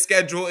easiest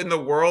schedule in the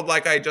world,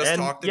 like I just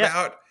talked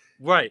about.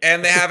 Right.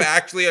 And they have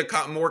actually a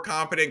more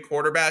competent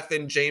quarterback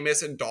than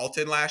Jameis and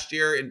Dalton last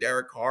year in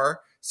Derek Carr.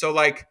 So,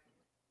 like,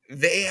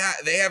 they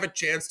have a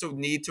chance to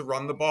need to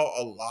run the ball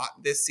a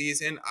lot this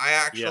season. I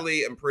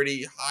actually am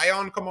pretty high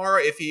on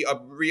Kamara if he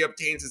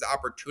reobtains his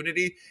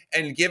opportunity.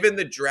 And given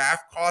the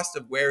draft cost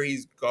of where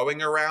he's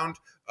going around,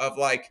 of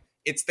like,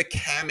 it's the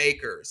Cam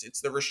Akers,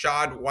 it's the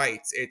Rashad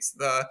Whites, it's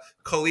the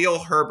Khalil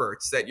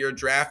Herberts that you're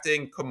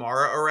drafting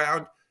Kamara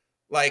around.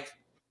 Like,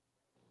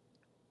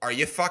 are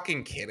you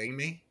fucking kidding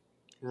me?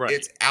 Right.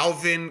 It's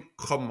Alvin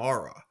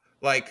Kamara.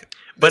 Like,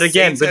 but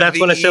again, that's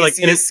when I say like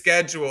in his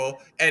schedule,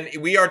 and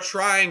we are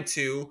trying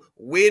to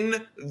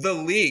win the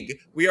league.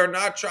 We are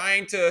not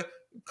trying to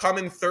come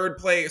in third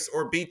place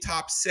or be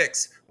top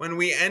 6. When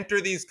we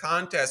enter these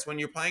contests, when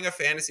you're playing a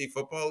fantasy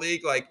football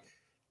league, like,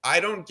 I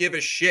don't give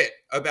a shit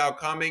about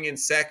coming in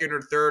second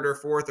or third or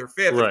fourth or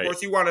fifth. Of Right.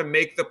 course, you want to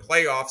make the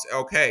playoffs.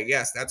 Okay,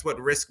 yes, that's what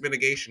risk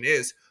mitigation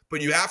is.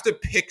 But you have to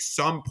pick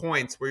some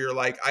points where you're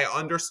like, I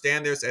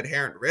understand there's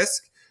inherent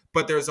risk,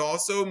 but there's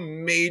also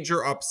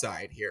major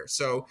upside here.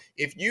 So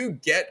if you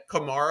get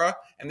Kamara,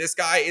 and this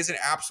guy is an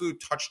absolute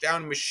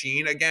touchdown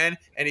machine again,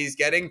 and he's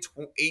getting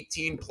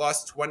 18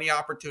 plus 20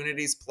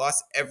 opportunities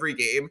plus every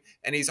game,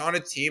 and he's on a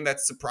team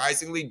that's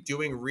surprisingly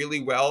doing really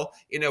well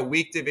in a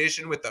weak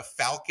division with the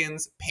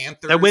Falcons,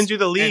 Panthers, That wins you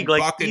the league, and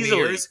like, Buccaneers.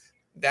 easily.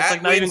 That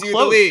like, not wins even you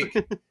close. the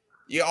league.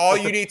 All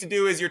you need to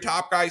do is your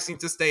top guys need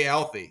to stay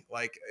healthy.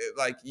 Like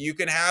you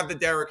can have the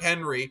Derrick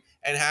Henry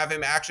and have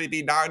him actually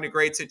be not in a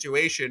great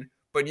situation,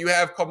 but you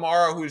have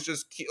Kamara who's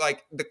just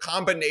like the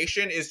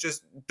combination is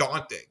just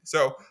daunting.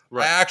 So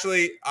Right.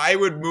 I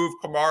would move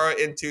Kamara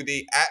into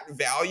the at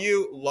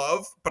value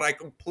love, but I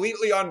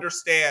completely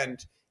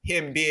understand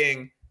him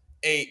being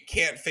a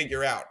can't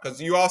figure out,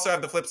 because you also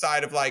have the flip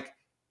side of like,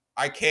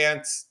 I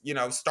can't,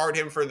 start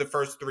him for the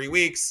first 3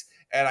 weeks,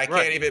 and I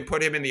can't even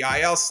put him in the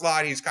IL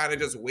slot. He's kind of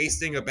just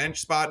wasting a bench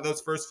spot in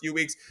those first few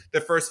weeks.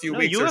 The first few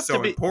weeks you are have to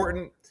so be.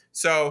 important.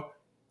 So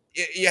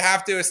you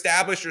have to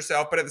establish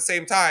yourself, but at the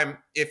same time,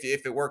 if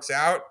it works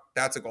out,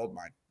 that's a gold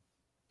mine.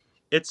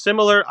 It's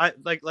similar. I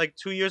like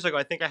 2 years ago.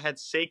 I think I had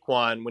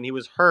Saquon when he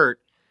was hurt,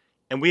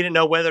 and we didn't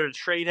know whether to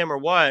trade him or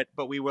what.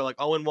 But we were like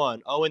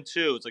 0-1,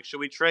 0-2. It's like,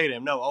 should we trade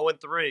him? No.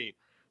 0-3.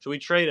 Should we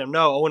trade him?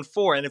 No.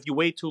 0-4. And if you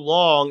wait too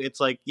long, it's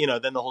like,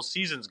 then the whole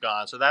season's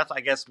gone. So that's,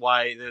 I guess,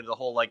 why the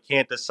whole like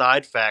can't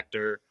decide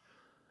factor.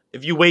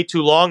 If you wait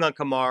too long on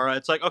Kamara,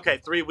 it's like, okay,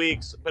 3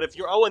 weeks. But if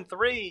you're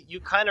 0-3, you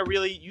kind of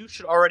you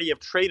should already have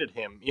traded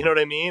him. You know what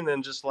I mean?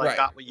 And just like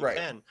got what you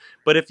can.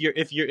 But if you're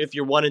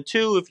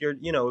 1-2,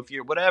 if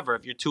you're whatever,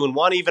 if you're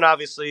 2-1, even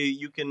obviously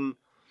you can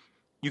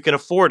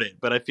afford it.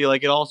 But I feel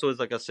like it also is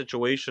like a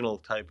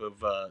situational type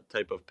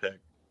of pick.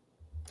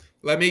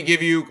 Let me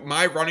give you,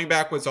 my running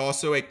back was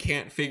also a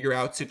can't figure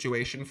out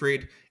situation,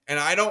 Freed. And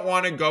I don't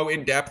want to go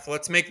in depth.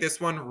 Let's make this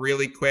one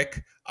really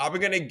quick. I'm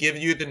going to give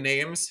you the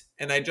names,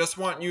 and I just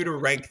want you to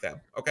rank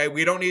them. Okay.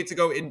 We don't need to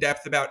go in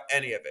depth about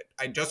any of it.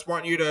 I just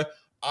want you to,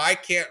 I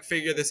can't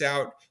figure this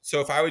out. So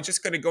if I was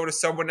just going to go to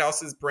someone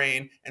else's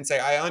brain and say,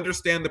 I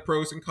understand the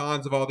pros and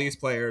cons of all these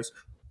players,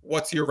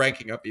 what's your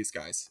ranking of these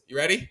guys? You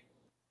ready?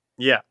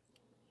 Yeah.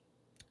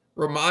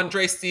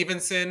 Ramondre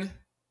Stevenson,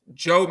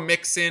 Joe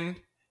Mixon,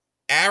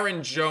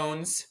 Aaron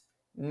Jones,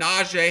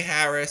 Najee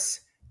Harris,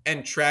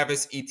 and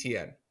Travis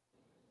Etienne.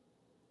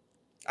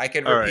 I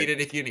can repeat it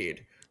if you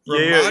need.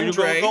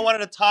 Ramondre, go one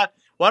at a time.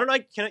 Why don't I?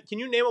 Can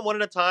you name them one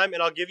at a time,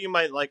 and I'll give you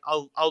my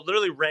I'll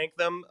literally rank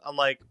them on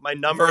like my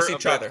number versus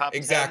each other. Top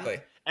exactly.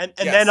 10,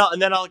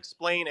 and then I'll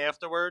explain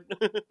afterward.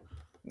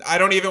 I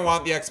don't even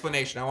want the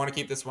explanation. I want to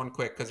keep this one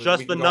quick because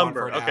just the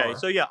number. Okay, hour.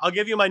 So yeah, I'll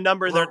give you my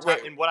number in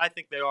what I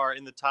think they are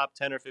in the top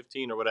 10 or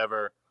 15 or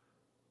whatever.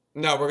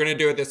 No, we're going to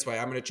do it this way.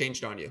 I'm going to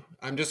change it on you.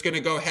 I'm just going to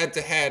go head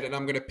to head, and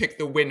I'm going to pick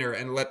the winner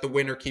and let the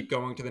winner keep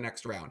going to the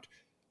next round.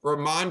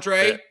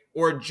 Ramondre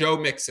or Joe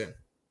Mixon?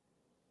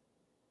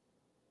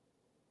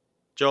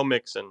 Joe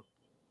Mixon.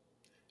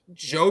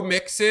 Joe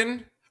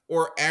Mixon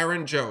or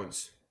Aaron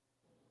Jones?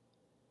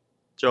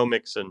 Joe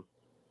Mixon.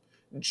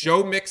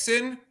 Joe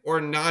Mixon or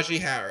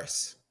Najee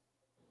Harris?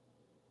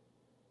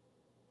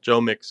 Joe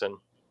Mixon.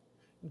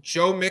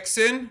 Joe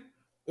Mixon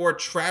or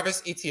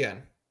Travis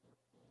Etienne?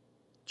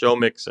 Joe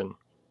Mixon.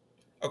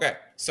 Okay,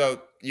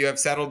 so you have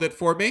settled it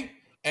for me.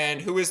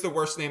 And who is the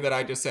worst name that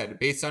I just said?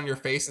 Based on your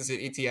face, is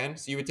it Etienne?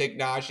 So you would take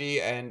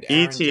Najee and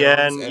Aaron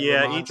Jones and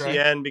Ramondre?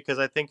 Etienne, because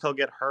I think he'll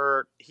get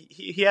hurt.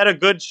 He had a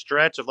good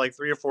stretch of like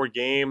 3 or 4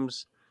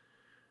 games.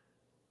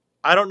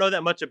 I don't know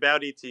that much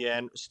about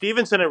Etienne.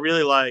 Stevenson, I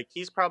really like.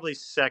 He's probably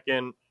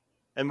second.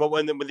 And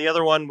when the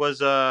other one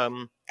was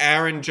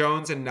Aaron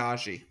Jones and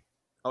Najee.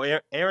 Oh,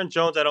 Aaron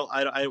Jones.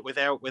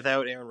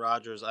 Without Aaron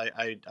Rodgers,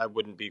 I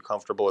wouldn't be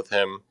comfortable with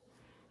him.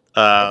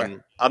 Okay.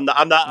 I'm not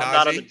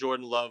on the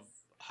Jordan Love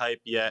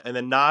hype yet. And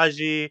then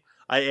Najee,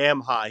 I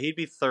am high. He'd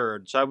be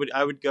third. So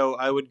I would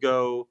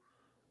go.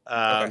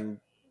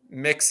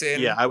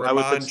 Mixon. Yeah, I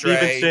would put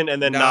Stevenson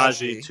and then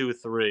Najee 2,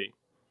 3.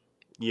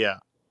 Yeah.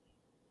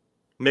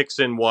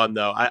 Mixon 1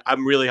 though.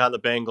 I'm really on the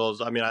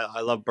Bengals. I mean,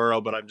 I love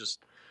Burrow, but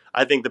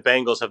I think the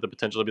Bengals have the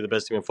potential to be the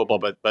best team in football,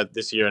 but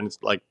this year, and it's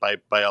like by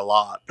a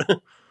lot.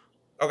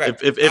 Okay,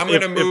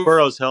 if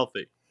Burrow's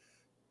healthy.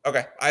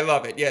 Okay, I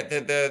love it. Yeah,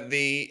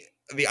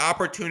 the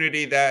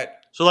opportunity that.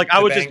 So like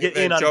I would just get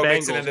in on Joe Bengals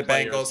Mixon and the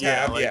Bengals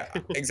have. Yeah,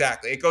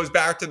 exactly. It goes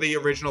back to the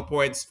original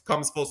points.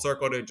 Comes full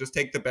circle to just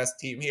take the best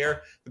team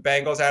here. The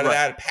Bengals out of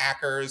that.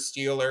 Packers,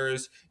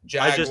 Steelers,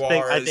 Jaguars.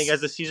 I think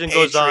as the season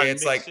goes on,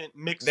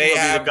 Mixon they will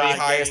have be the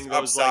highest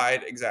upside.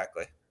 Like,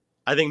 exactly.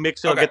 I think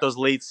Mixon will get those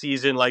late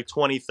season, like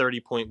 20,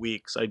 30-point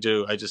weeks. I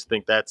do. I just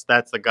think that's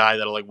the guy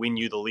that'll like win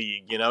you the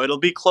league. You know, it'll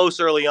be close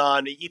early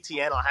on.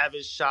 Etienne will have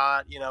his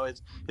shot. You know,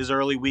 his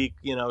early week,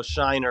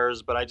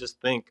 shiners. But I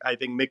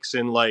think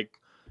Mixon like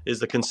is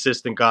the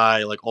consistent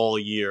guy like all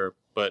year.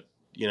 But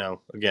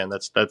again,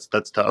 that's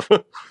tough.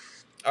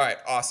 All right,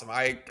 awesome.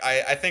 I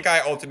think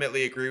I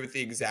ultimately agree with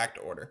the exact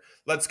order.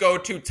 Let's go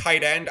to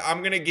tight end. I'm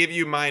going to give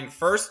you mine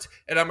first,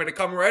 and I'm going to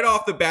come right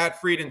off the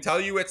bat, Freed, and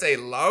tell you it's a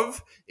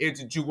love.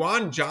 It's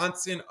Juwan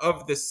Johnson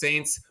of the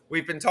Saints.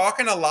 We've been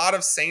talking a lot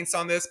of Saints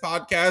on this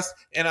podcast,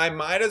 and I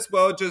might as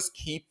well just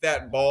keep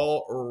that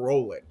ball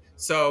rolling.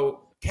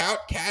 So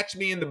catch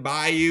me in the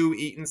bayou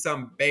eating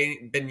some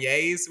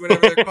beignets,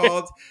 whatever they're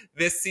called,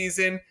 this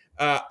season.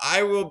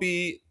 I will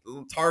be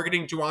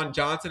targeting Juwan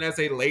Johnson as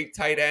a late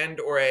tight end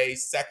or a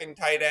second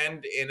tight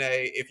end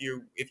if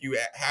you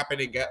happen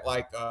to get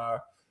like a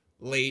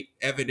late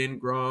Evan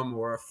Ingram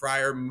or a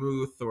Fryer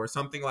Muth or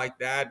something like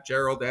that,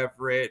 Gerald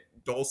Everett,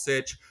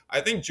 Dulcich.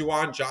 I think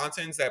Juwan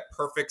Johnson's that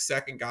perfect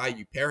second guy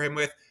you pair him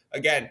with.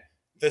 Again,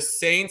 the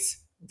Saints,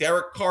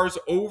 Derek Carr's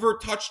over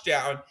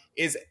touchdown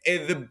is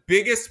the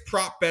biggest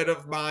prop bet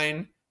of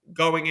mine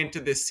going into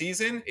this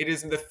season. It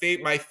is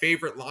my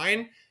favorite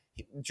line.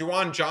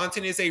 Juwan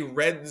Johnson is a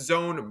red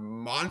zone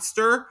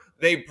monster.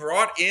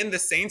 The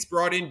Saints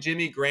brought in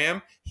Jimmy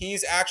Graham.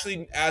 He's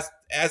actually,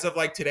 as of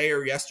like today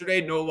or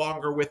yesterday, no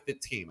longer with the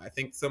team. I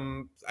think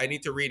I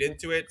need to read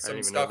into it.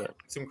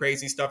 Some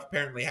crazy stuff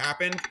apparently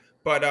happened.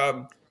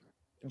 But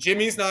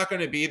Jimmy's not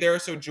going to be there.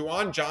 So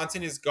Juwan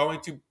Johnson is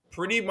going to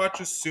pretty much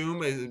assume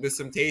with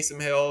some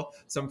Taysom Hill,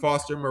 some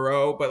Foster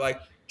Moreau, but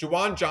like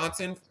Juwan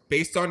Johnson,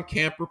 based on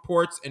camp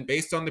reports and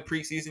based on the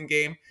preseason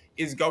game,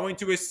 is going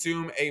to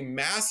assume a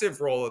massive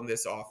role in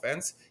this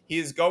offense. He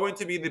is going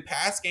to be the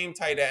pass game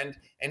tight end,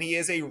 and he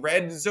is a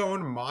red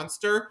zone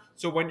monster.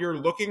 So when you're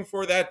looking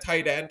for that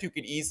tight end who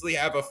could easily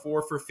have a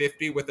 4 for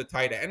 50 with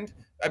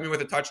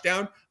a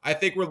touchdown, I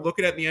think we're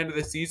looking at the end of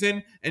the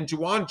season, and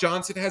Juwan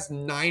Johnson has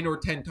 9 or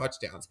 10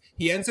 touchdowns.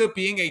 He ends up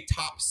being a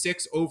top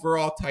 6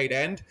 overall tight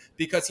end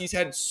because he's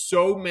had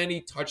so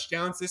many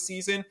touchdowns this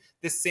season,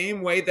 the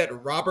same way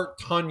that Robert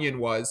Tonyan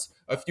was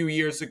a few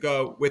years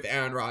ago with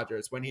Aaron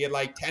Rodgers when he had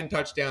like 10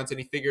 touchdowns and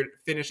he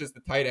finishes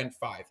the tight end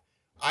 5.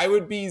 I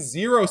would be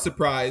zero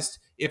surprised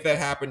if that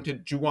happened to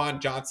Juwan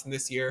Johnson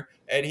this year,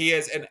 and he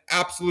is an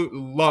absolute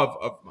love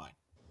of mine.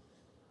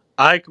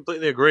 I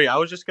completely agree. I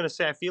was just going to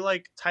say, I feel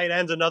like tight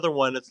end's another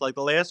one. It's like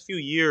the last few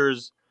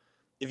years,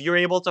 if you're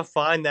able to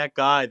find that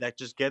guy that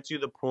just gets you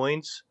the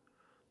points,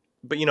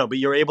 but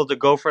you're able to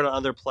go for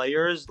other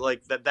players,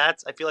 like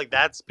that's I feel like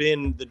that's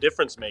been the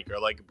difference maker.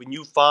 Like when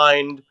you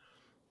find,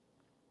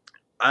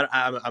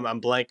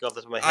 I'm blanking off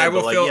this in my head.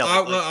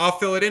 I'll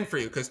fill it in for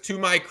you because to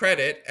my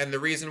credit, and the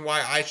reason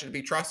why I should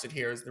be trusted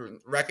here is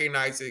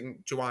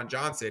recognizing Juwan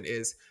Johnson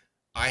is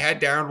I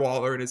had Darren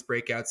Waller in his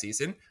breakout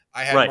season.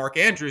 I had Mark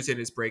Andrews in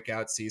his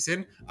breakout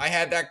season. I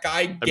had that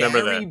guy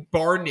Gary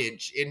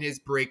Barnidge in his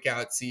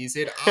breakout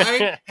season.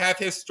 I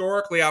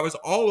was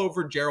all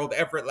over Gerald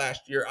Everett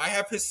last year. I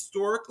have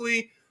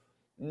historically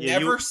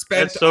never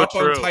spent up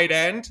on tight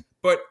end,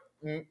 but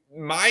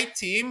my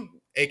team,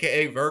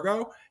 aka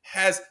Virgo,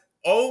 has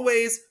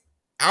always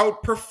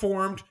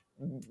outperformed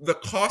the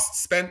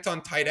cost spent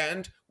on tight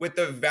end with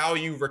the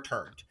value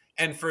returned.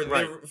 And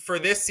for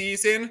this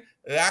season,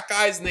 that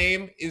guy's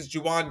name is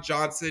Juwan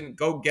Johnson.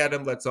 Go get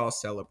him. Let's all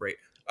celebrate.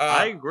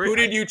 I agree. Who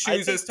did you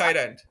choose as tight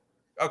end?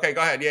 Okay,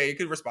 go ahead. Yeah, you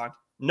could respond.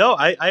 No,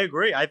 I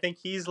agree. I think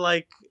he's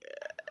like,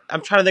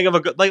 I'm trying to think of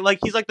a good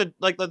he's like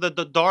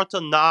the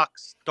Dalton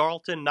Knox.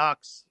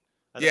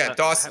 Yeah,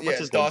 Dawson. What's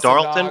his name?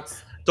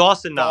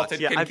 Dawson Knox.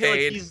 Yeah, I feel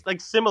like he's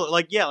like similar.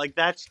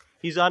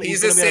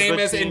 He's the same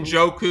as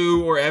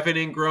Njoku or Evan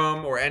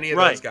Ingram or any of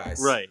those guys.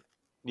 Right.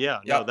 Yeah.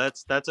 Yep. No,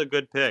 that's a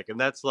good pick, and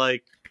that's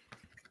like.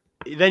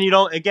 Then you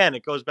don't. Again,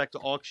 it goes back to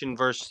auction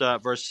versus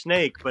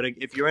snake. But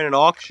if you're in an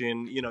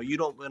auction, you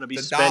don't want to be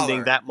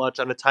spending that much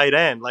on a tight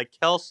end. Like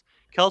Kels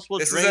will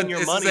drain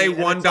your money. This is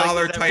a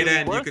 $1 tight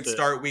end. You could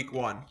start week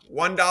 1.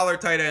 $1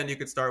 tight end. You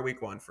could start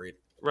week 1, Freed.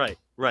 Right.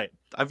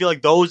 I feel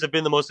like those have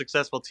been the most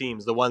successful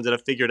teams, the ones that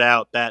have figured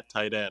out that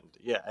tight end.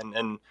 Yeah,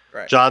 and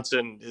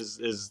Johnson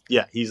is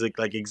he's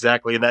like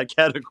exactly in that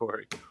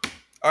category.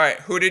 All right,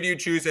 who did you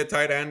choose at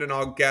tight end? And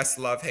I'll guess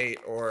love, hate,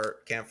 or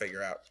can't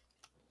figure out.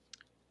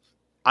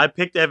 I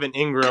picked Evan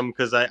Ingram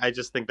because I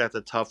just think that's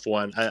a tough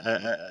one.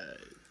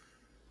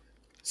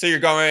 So you're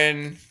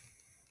going.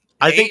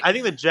 I think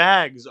the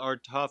Jags are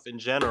tough in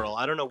general.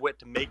 I don't know what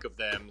to make of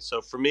them.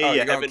 So for me,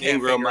 Evan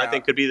Ingram, I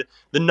think could be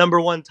the number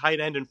 1 tight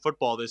end in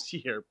football this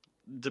year.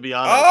 To be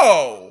honest.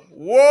 Oh,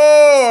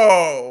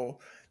 whoa!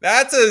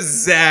 That's a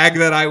zag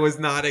that I was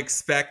not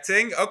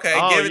expecting. Okay,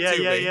 give it to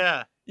me.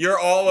 Yeah. You're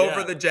all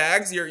over the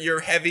Jags. You're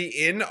heavy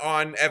in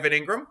on Evan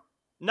Ingram.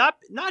 Not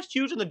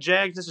huge on the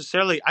Jags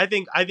necessarily. I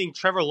think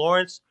Trevor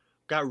Lawrence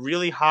got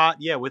really hot.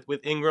 Yeah, with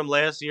Ingram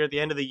last year at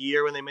the end of the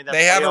year when they made that.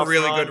 They have a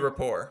really good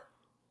rapport.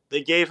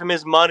 They gave him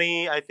his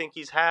money. I think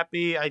he's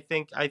happy. I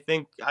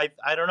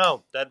don't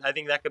know. I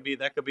think that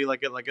could be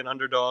like an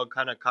underdog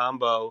kind of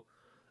combo,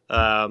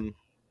 like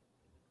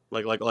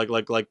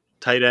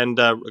tight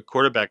end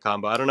quarterback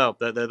combo. I don't know.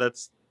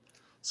 That's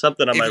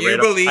something on my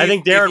radar. I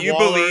think Darren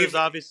Waller is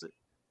obviously.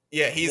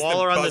 Yeah, he's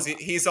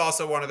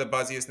also one of the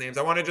buzziest names.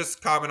 I want to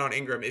just comment on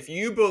Ingram. If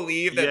you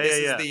believe that this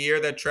is the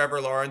year that Trevor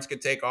Lawrence could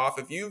take off,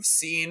 if you've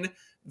seen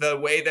the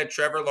way that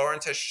Trevor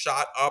Lawrence has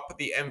shot up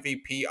the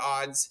MVP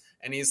odds,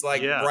 and he's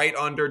like Yeah. right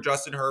under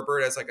Justin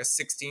Herbert as like a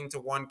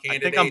 16-1 I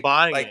candidate. think I'm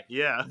buying like it.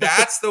 Yeah.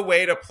 that's the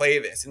way to play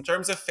this. In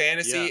terms of Yeah.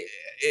 fantasy,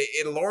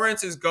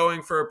 Lawrence is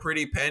going for a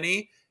pretty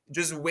penny.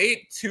 Just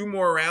wait 2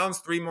 more rounds,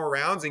 3 more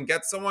rounds, and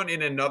get someone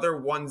in another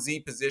 1Z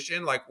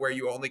position, like where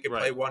you only can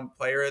play Right. one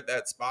player at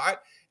that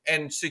spot,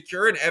 and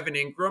secure an Evan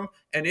Ingram.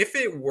 And if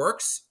it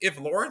works, if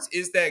Lawrence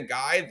is that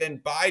guy, then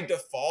by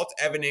default,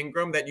 Evan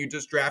Ingram that you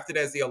just drafted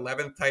as the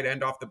 11th tight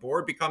end off the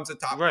board becomes a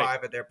top Right.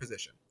 5 at their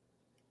position.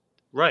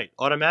 Right.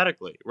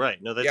 Automatically.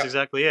 Right. No, that's Yep.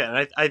 exactly it.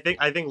 And I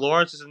think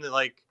Lawrence is in the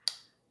like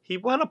he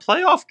won a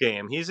playoff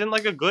game. He's in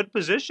like a good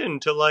position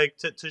to like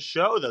to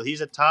show that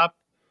he's a top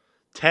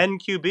 10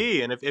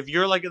 QB. And if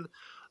you're like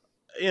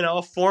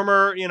a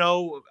former,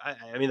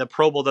 I mean the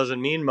Pro Bowl doesn't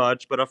mean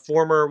much, but a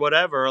former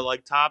whatever,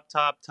 like top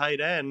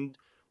tight end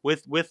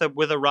with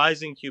a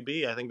rising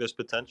QB, I think there's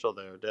potential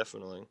there,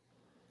 definitely.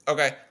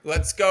 Okay,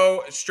 let's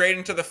go straight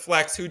into the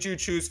flex. Who'd you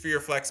choose for your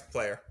flex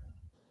player?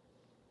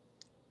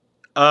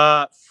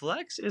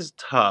 Flex is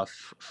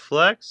tough.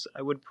 Flex,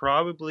 I would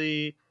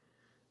probably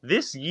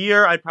this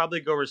year I'd probably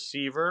go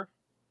receiver.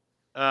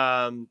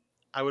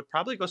 I would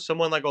probably go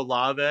someone like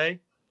Olave.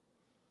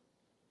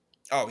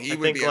 Oh, he I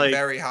would think, be a like-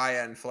 very high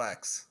end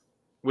flex.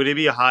 Would he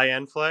be a high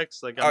end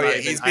flex? Like, Oh yeah,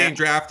 he's being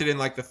drafted in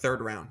like the 3rd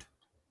round.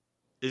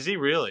 Is he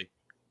really?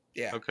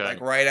 Yeah, Okay.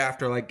 like right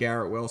after like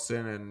Garrett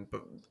Wilson and.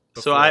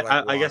 So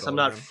I guess I'm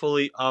not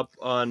fully up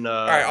on.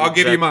 All right, I'll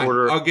give you mine.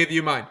 Order. I'll give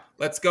you mine.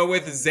 Let's go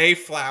with Zay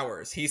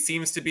Flowers. He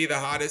seems to be the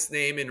hottest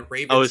name in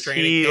Ravens Oh, is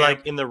training he camp.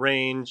 like in the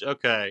range?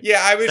 Okay. Yeah,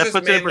 I was That just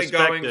puts it in mainly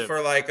going perspective.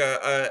 for like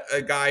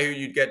a guy who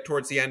you'd get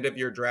towards the end of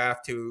your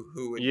draft who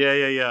would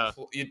Yeah.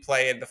 you'd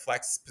play in the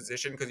flex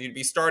position because you'd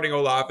be starting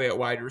Olave at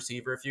wide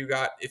receiver if you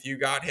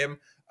got him.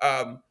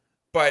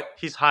 But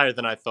He's higher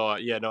than I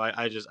thought. Yeah, no,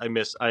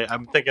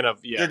 I'm thinking of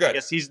You're good. I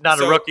guess he's not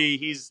So- a rookie.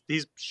 He's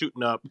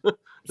shooting up.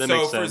 That so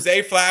makes for sense.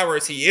 Zay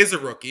Flowers, he is a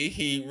rookie.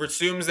 He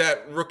resumes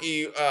that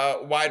rookie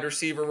wide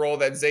receiver role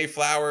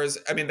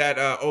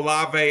that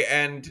Olave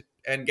and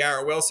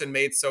Garrett Wilson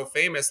made so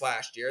famous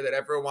last year that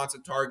everyone wants to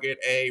target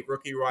a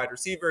rookie wide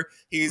receiver.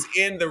 He's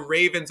in the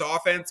Ravens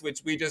offense,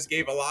 which we just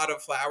gave a lot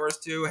of flowers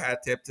to. Hat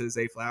tip to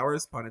Zay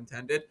Flowers, pun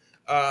intended.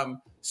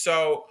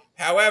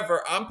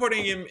 However, I'm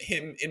putting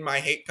him in my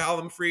hate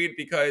column, Freed,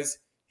 because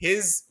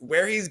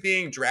where he's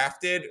being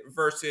drafted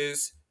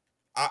versus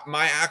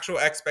my actual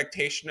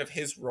expectation of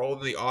his role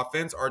in the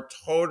offense are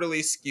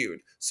totally skewed.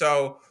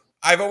 So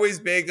I've always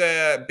been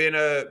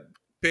a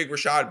big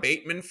Rashad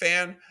Bateman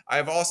fan.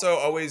 I've also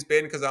always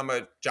been, because I'm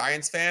a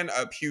Giants fan,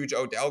 a huge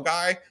Odell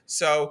guy.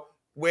 So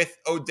with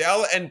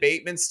Odell and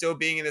Bateman still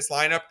being in this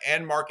lineup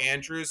and Mark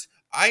Andrews,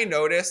 I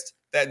noticed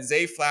that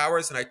Zay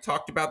Flowers, and I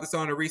talked about this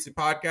on a recent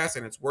podcast,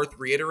 and it's worth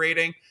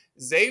reiterating,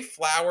 Zay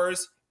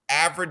Flowers'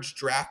 average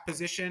draft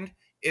position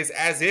is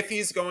as if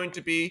he's going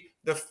to be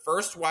the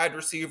first wide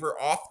receiver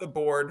off the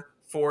board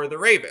for the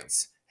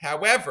Ravens.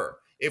 However,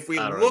 if we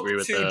look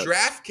to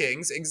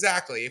DraftKings,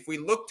 if we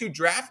look to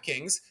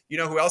DraftKings, you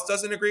know who else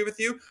doesn't agree with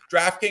you?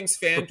 DraftKings,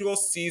 FanDuel,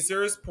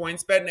 Caesars,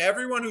 PointsBet, and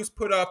everyone who's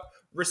put up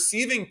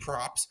receiving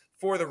props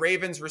for the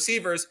Ravens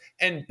receivers.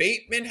 And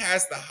Bateman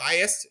has the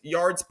highest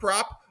yards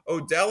prop.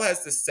 Odell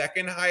has the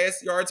 2nd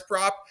highest yards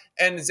prop.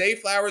 And Zay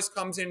Flowers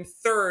comes in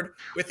 3rd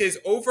with his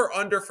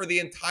over-under for the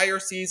entire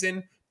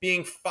season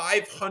being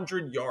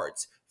 500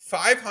 yards.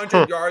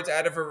 500 yards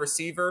out of a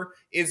receiver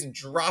is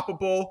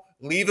droppable.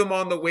 Leave him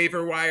on the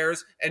waiver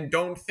wires and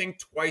don't think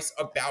twice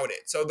about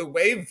it. So the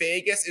way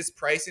Vegas is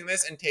pricing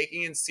this and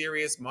taking in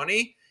serious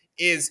money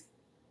is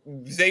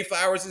Zay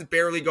Flowers is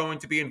barely going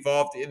to be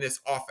involved in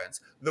this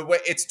offense. The way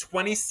it's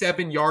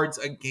 27 yards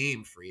a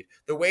game, Freed.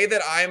 The way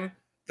that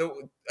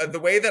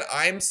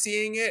I'm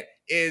seeing it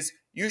is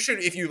you should,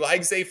 if you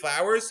like Zay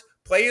Flowers,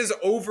 play is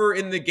over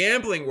in the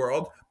gambling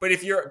world. But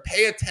if you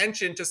pay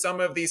attention to some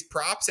of these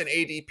props and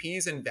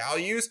ADPs and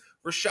values,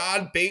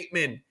 Rashad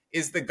Bateman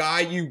is the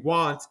guy you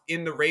want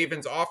in the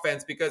Ravens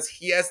offense because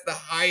he has the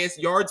highest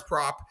yards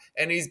prop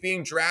and he's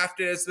being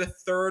drafted as the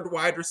 3rd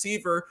wide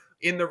receiver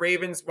in the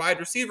Ravens wide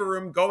receiver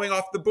room going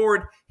off the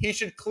board. He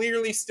should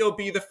clearly still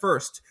be the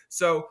 1st.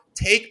 So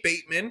take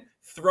Bateman,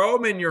 throw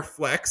him in your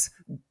flex,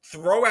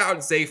 throw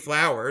out Zay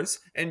Flowers,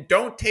 and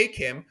don't take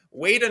him.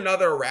 Wait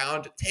another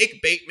round.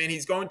 Take Bateman.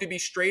 He's going to be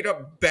straight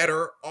up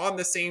better on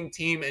the same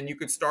team, and you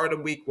could start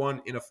him week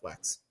 1 in a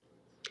flex.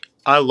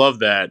 I love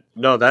that.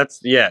 No,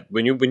 that's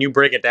when you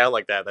break it down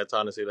like that, that's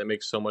honestly that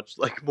makes so much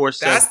more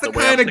sense. That's the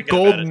kind of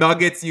gold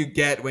nuggets you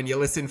get when you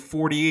listen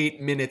 48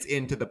 minutes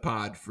into the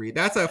pod, Free.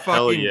 That's a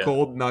fucking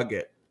gold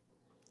nugget.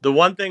 The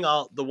one thing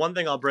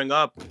I'll bring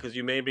up, because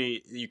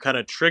you kind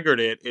of triggered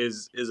it,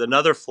 is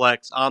another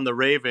flex on the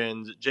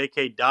Ravens.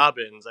 J.K.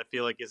 Dobbins, I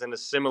feel like, is in a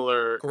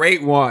similar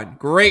great one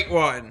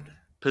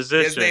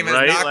position. His name has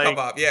right? not come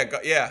up.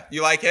 Yeah.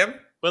 You like him?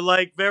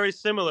 But very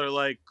similar.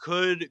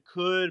 Could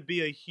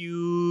be a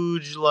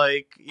huge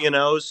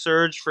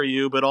surge for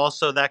you, but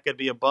also that could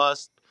be a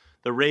bust.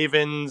 The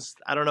Ravens,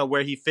 I don't know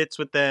where he fits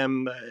with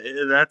them.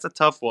 That's a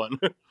tough one.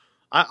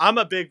 I'm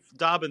a big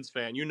Dobbins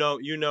fan. You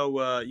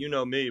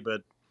know me,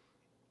 but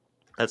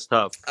that's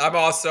tough. I'm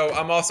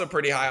also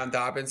pretty high on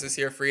Dobbins this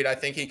year, Freed. I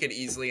think he could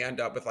easily end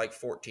up with like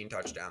 14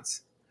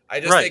 touchdowns. I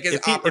just Right. think his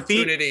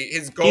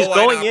his he's goal line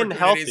going in opportunity is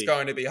healthy.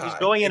 going to be He's high.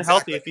 going in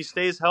healthy. Exactly. If he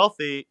stays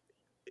healthy,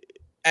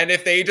 And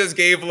if they just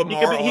gave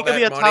Lamar he all could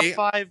be that a money,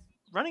 top 5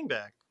 running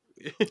back.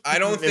 I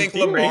don't In think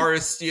theory. Lamar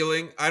is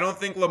stealing. I don't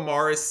think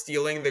Lamar is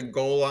stealing the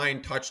goal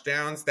line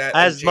touchdowns that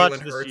As much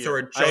Jalen this Hurts year.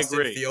 or I Justin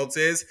agree. Fields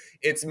is.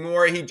 It's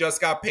more he just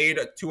got paid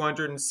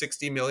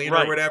 $260 million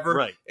or whatever.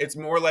 Right. It's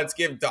more let's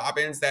give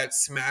Dobbins that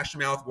smash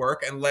mouth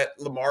work and let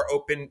Lamar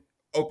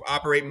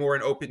operate more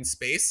in open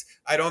space.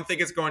 I don't think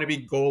it's going to be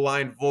goal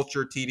line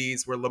vulture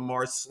TDs where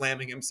Lamar's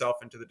slamming himself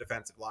into the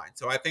defensive line.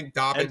 So I think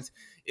Dobbins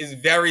is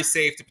very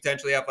safe to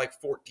potentially have like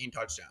 14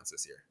 touchdowns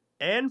this year.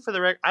 And for the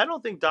record, I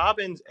don't think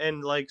Dobbins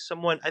and I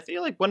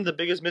feel like one of the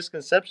biggest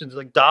misconceptions,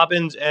 like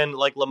Dobbins and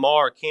like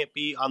Lamar can't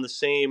be on the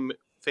same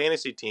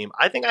fantasy team.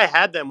 I think I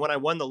had them when I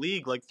won the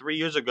league like 3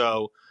 years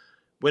ago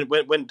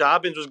when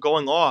Dobbins was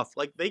going off.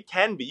 Like they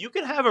can be. You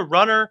can have a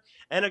runner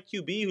and a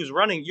QB who's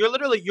running.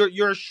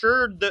 You're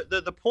assured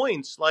the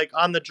points like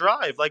on the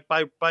drive, like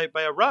by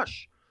a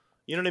rush.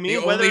 You know what I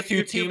mean? Whether it's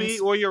your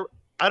QB or your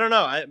I don't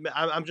know.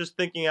 I'm just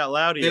thinking out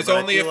loud here. There's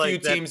only a few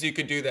teams you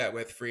could do that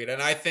with, Freed,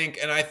 and I think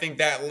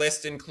that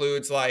list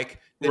includes like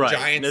the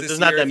Giants this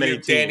year. If you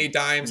have Danny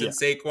Dimes and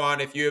Saquon,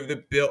 if you have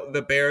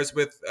the Bears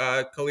with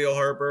Khalil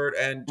Herbert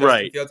and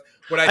Justin Fields,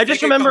 what I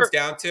think it comes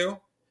down to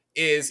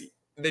is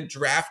the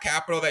draft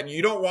capital that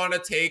you don't want to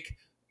take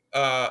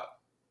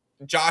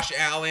Josh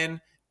Allen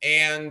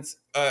and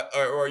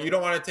or you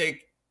don't want to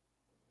take.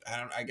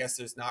 I guess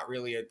there's not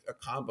really a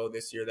combo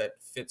this year that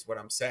fits what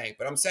I'm saying.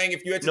 But I'm saying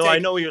if you had to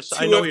take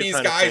two of these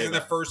guys in the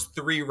first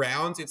 3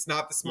 rounds, it's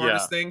not the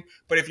smartest thing.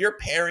 But if you're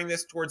pairing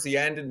this towards the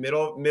end and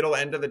middle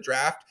end of the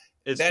draft,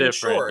 then different.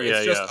 Sure,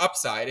 it's just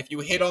upside. If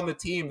you hit on the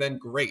team, then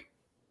great.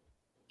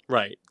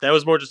 Right. That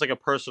was more just like a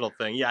personal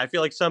thing. Yeah, I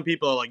feel like some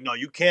people are like, no,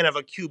 you can't have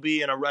a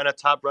QB and a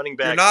top running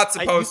back. You're not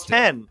supposed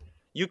to.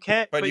 You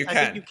can't, but you can.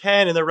 I think you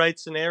can in the right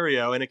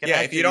scenario, and it can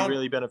actually be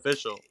really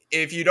beneficial.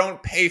 If you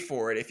don't pay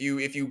for it, if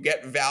you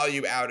get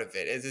value out of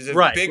it, it's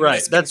a big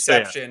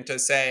misconception to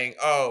saying,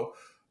 oh,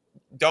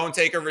 don't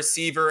take a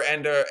receiver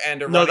and a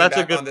running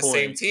back on the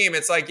same team.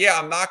 It's like, yeah,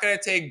 I'm not going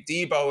to take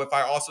Debo if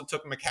I also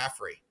took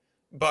McCaffrey,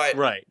 but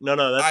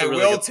that's I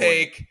will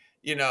take.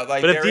 You know,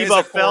 like there is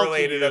a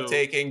correlated of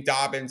taking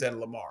Dobbins and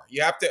Lamar.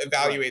 You have to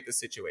evaluate the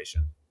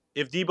situation.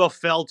 If Debo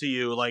fell to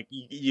you, like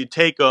you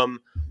take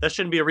him, that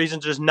shouldn't be a reason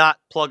to just not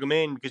plug him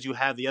in because you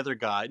have the other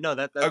guy. No,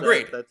 that's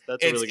agreed.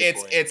 That's a really good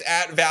point. It's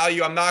at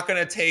value. I'm not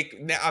going to take.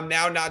 I'm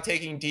now not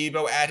taking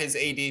Debo at his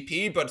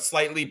ADP, but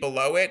slightly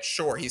below it.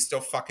 Sure, he's still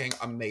fucking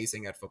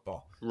amazing at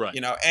football. Right. You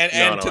know,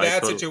 and to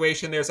that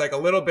situation, there's like a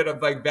little bit of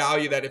like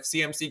value that if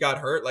CMC got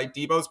hurt, like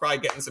Debo's probably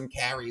getting some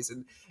carries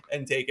and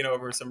taking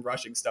over some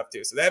rushing stuff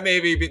too. So that may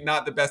be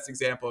not the best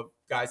example of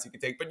guys you can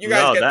take, but you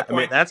guys get the point.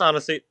 I mean, that's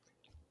honestly.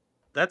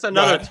 That's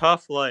another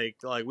tough, like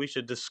we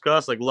should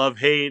discuss, like love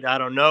hate, I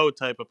don't know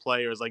type of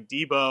players like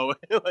Debo,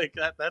 like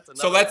that. That's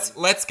another. So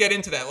let's get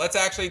into that. Let's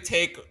actually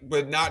take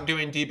with not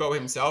doing Debo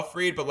himself,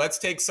 Reed, but let's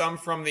take some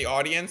from the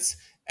audience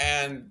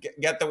and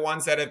get the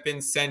ones that have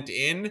been sent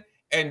in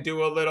and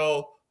do a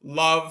little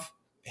love,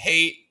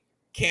 hate,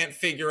 can't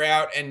figure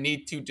out, and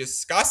need to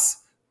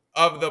discuss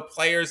of the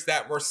players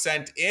that were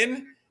sent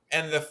in.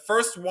 And the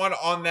first one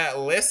on that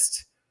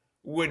list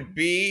would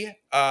be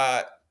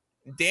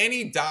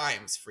Danny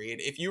Dimes,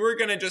 Freed. If you were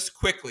going to just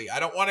quickly, I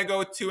don't want to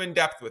go too in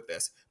depth with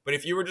this, but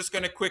if you were just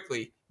going to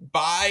quickly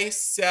buy,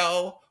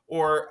 sell,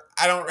 or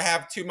I don't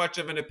have too much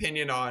of an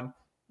opinion on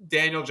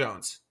Daniel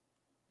Jones.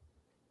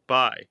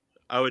 Buy.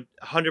 I would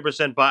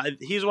 100% buy.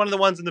 He's one of the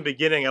ones in the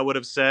beginning I would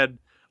have said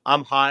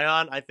I'm high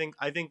on. I think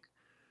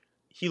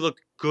he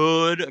looked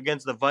good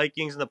against the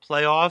Vikings in the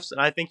playoffs, and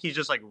I think he's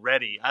just like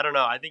ready. I don't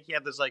know. I think he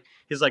had this like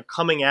his like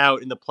coming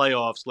out in the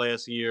playoffs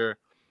last year.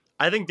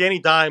 I think Danny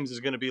Dimes is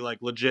going to be like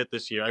legit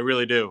this year. I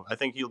really do. I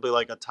think he'll be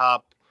like a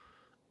top.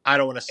 I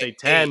don't want to say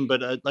 10,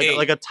 but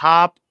like a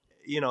top,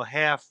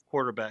 half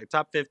quarterback,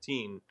 top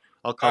 15.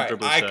 I'll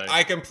comfortably say.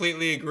 I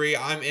completely agree.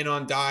 I'm in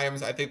on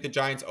Dimes. I think the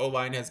Giants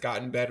O-line has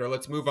gotten better.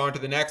 Let's move on to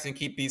the next and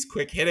keep these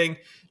quick hitting.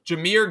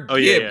 Jahmyr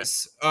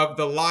Gibbs of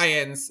the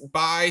Lions.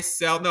 Buy,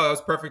 sell. No, that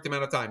was perfect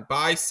amount of time.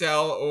 Buy,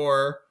 sell,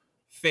 or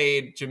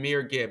fade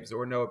Jahmyr Gibbs,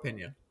 or no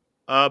opinion.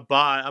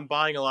 Buy. I'm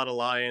buying a lot of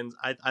Lions.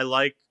 I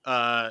like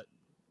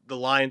the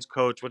Lions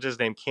coach. What's his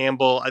name?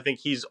 Campbell. I think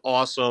he's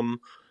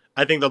awesome.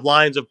 I think the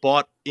Lions have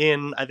bought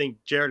in. I think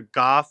Jared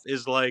Goff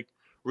is like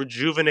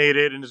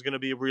rejuvenated and is going to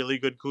be a really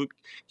good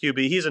QB.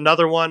 He's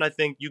another one I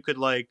think you could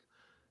like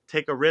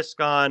take a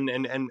risk on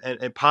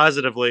and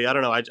positively. I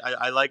don't know.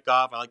 I like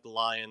Goff. I like the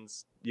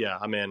Lions. Yeah,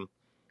 I'm in.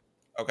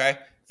 Okay.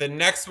 The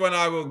next one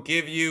I will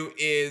give you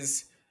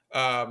is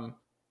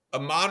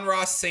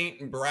Amon-Ra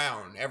St.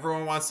 Brown.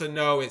 Everyone wants to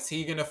know, is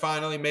he going to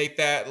finally make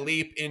that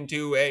leap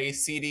into a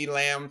CeeDee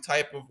Lamb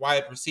type of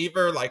wide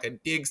receiver, like a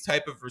Diggs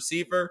type of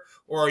receiver?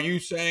 Or are you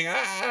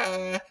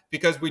saying,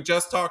 because we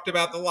just talked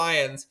about the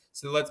Lions,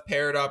 so let's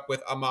pair it up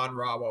with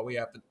Amon-Ra while we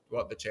have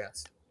the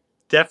chance?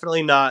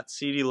 Definitely not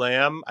CeeDee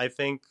Lamb. I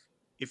think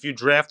if you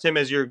draft him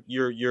as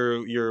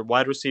your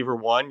wide receiver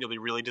one, you'll be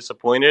really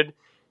disappointed.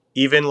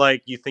 Even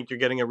like you think you're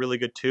getting a really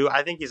good two.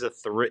 I think he's a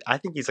three. I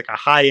think he's like a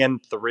high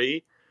end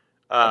three.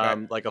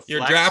 Okay. Like a You're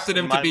flex drafted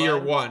in him to my be your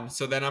mind. one,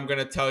 so then I'm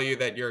gonna tell you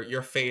that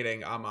you're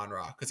fading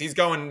Amon-Ra because he's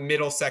going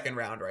middle second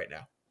round right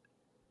now.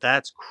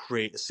 That's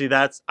great. See,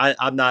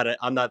 I'm not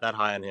that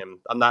high on him.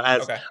 I'm not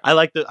as Okay. I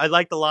like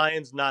the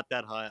Lions. Not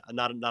that high.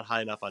 Not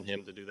high enough on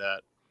him to do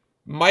that.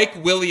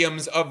 Mike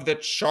Williams of the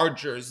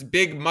Chargers,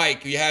 Big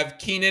Mike. You have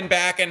Keenan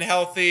back and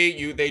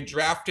healthy. They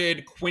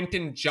drafted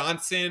Quentin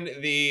Johnson,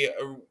 the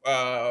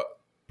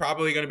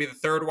probably going to be the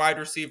third wide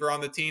receiver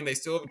on the team. They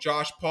still have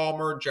Josh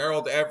Palmer,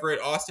 Gerald Everett,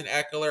 Austin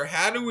Eckler.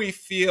 How do we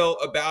feel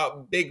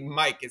about Big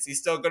Mike? Is he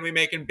still going to be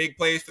making big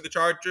plays for the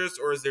Chargers,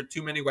 or is there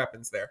too many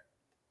weapons there?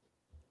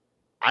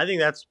 I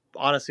think that's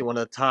honestly one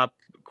of the top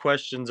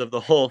questions of the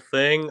whole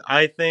thing.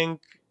 I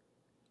think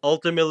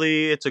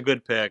ultimately it's a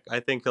good pick. I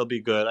think he'll be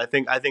good. I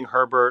think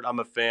Herbert. I'm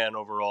a fan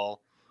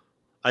overall.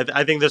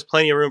 I think there's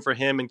plenty of room for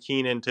him and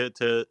Keenan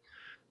to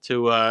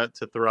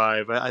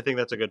thrive. I think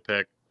that's a good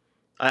pick.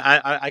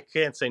 I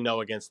can't say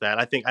no against that.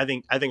 I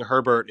think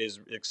Herbert is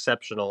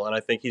exceptional, and I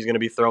think he's going to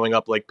be throwing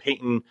up like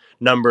Peyton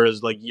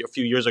numbers like a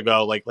few years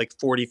ago, like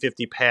 40,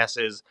 50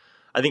 passes.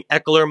 I think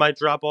Eckler might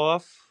drop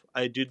off.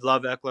 I did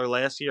love Eckler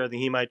last year. I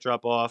think he might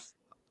drop off,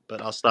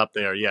 but I'll stop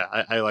there. Yeah,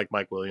 I like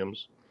Mike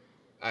Williams.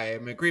 I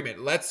am in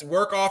agreement. Let's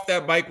work off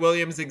that Mike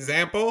Williams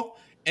example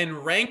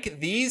and rank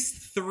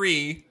these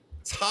three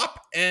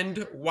top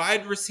end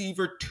wide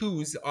receiver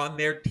twos on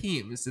their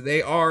teams.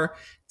 They are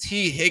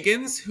T.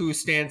 Higgins, who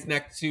stands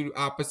next to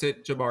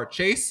opposite Jamar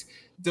Chase,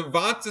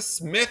 Devonta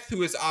Smith,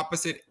 who is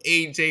opposite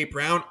A.J.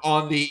 Brown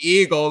on the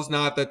Eagles,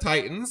 not the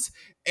Titans,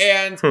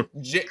 and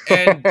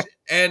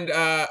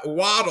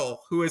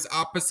Waddle, who is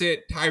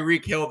opposite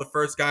Tyreek Hill, the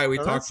first guy we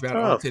talked about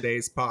on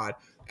today's pod.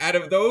 Out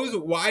of those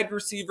wide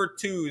receiver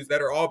twos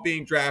that are all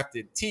being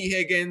drafted, T.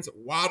 Higgins,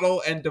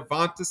 Waddle, and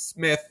Devonta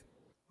Smith,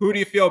 who do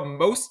you feel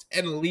most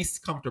and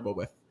least comfortable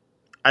with?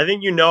 I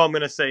think I'm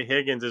going to say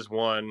Higgins is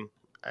one.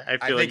 I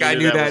think I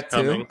knew that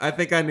too. I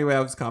think I knew that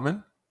was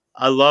coming.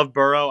 I love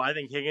Burrow. I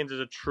think Higgins is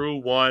a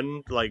true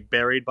one, like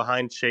buried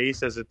behind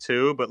Chase as a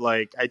two, but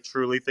like I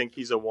truly think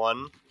he's a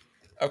one.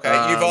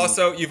 Okay,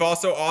 you've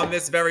also on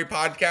this very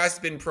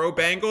podcast been pro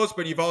Bengals,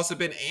 but you've also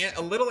been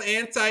a little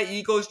anti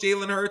Eagles,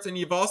 Jalen Hurts, and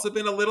you've also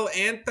been a little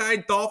anti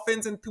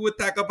Dolphins and Tua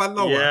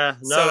Tagovailoa. Yeah,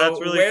 no,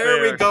 that's really where fair.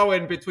 are we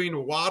going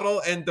between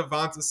Waddle and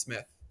Devonta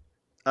Smith?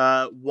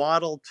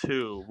 Waddle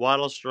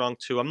strong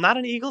two. I'm not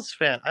an Eagles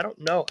fan. I don't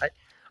know.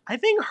 I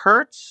think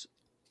Hurts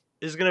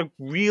is going to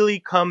really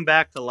come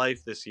back to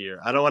life this year.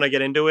 I don't want to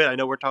get into it. I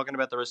know we're talking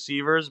about the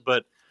receivers,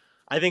 but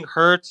I think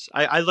Hurts.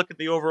 I look at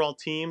the overall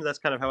team. That's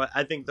kind of how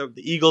I think the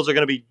Eagles are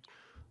going to be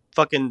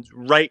fucking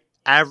right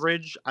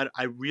average.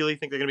 I really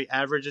think they're going to be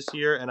average this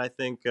year, and I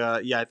think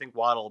I think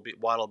Waddle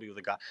will be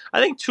the guy.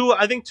 I think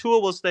Tua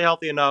will stay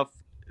healthy enough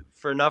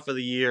for enough of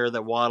the year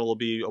that Waddle will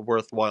be a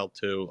worthwhile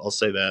too. I'll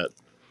say that.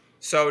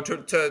 So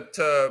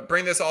to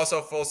bring this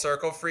also full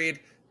circle, Freed,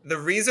 the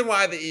reason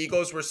why the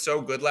Eagles were so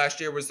good last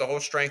year was the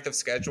whole strength of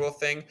schedule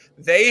thing.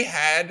 They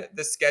had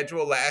the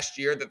schedule last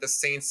year that the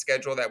Saints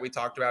schedule that we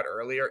talked about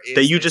earlier is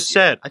that you just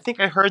said. I think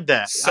I heard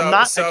that.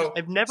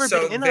 I've never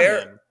been in on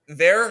them.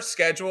 Their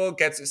schedule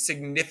gets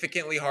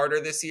significantly harder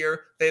this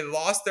year. They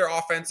lost their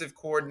offensive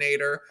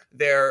coordinator.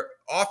 Their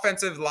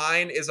offensive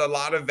line is a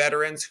lot of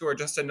veterans who are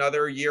just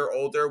another year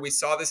older. We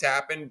saw this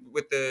happen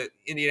with the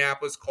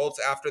Indianapolis Colts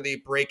after the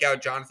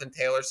breakout Jonathan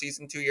Taylor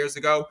season 2 years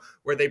ago,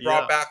 where they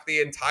brought back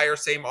the entire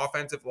same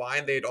offensive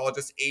line. They'd all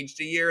just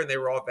aged a year and they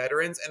were all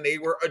veterans and they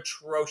were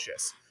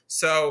atrocious.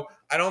 So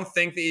I don't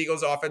think the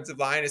Eagles' offensive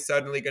line is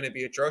suddenly going to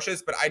be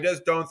atrocious, but I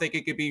just don't think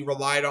it could be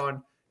relied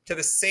on to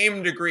the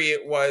same degree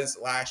it was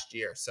last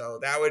year. So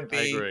that would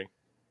be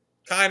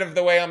kind of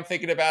the way I'm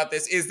thinking about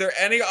this. Is there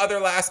any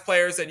other last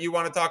players that you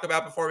want to talk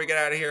about before we get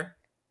out of here?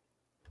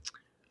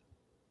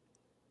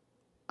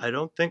 I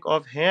don't think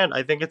offhand.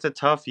 I think it's a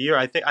tough year.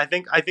 I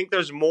think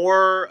there's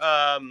more.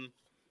 I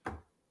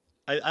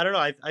don't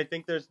know. I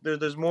think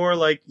there's more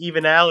like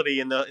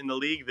evenality in the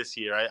league this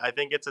year. I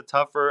think it's a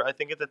tougher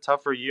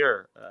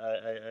year.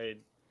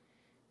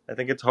 I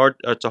think it's hard.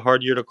 It's a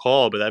hard year to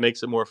call, but that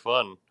makes it more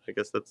fun. I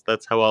guess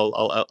that's how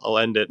I'll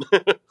end it.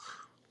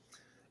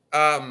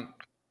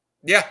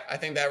 Yeah, I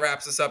think that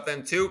wraps us up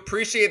then too.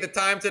 Appreciate the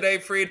time today,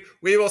 Freed.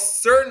 We will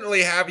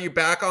certainly have you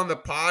back on the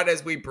pod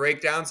as we break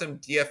down some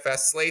DFS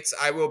slates.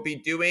 I will be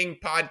doing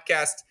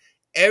podcast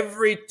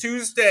every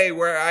Tuesday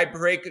where I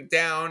break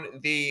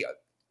down the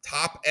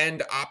top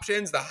end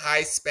options, the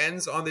high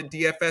spends on the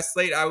DFS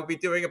slate. I will be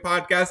doing a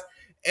podcast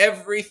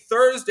every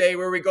Thursday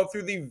where we go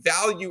through the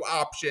value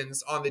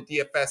options on the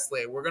DFS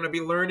slate. We're going to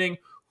be learning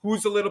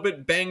who's a little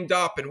bit banged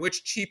up and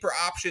which cheaper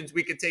options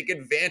we could take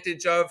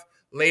advantage of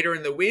later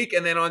in the week.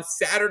 And then on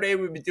Saturday,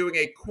 we'll be doing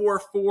a core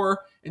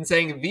four and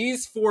saying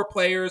these four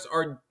players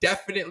are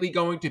definitely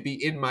going to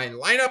be in my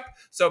lineup.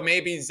 So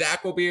maybe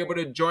Zach will be able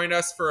to join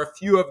us for a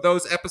few of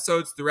those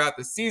episodes throughout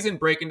the season,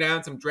 breaking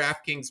down some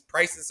DraftKings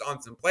prices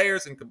on some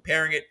players and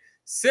comparing it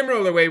similar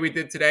to the way we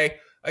did today.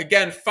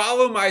 Again,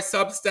 follow my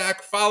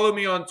Substack, follow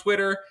me on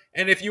Twitter,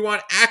 and if you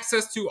want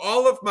access to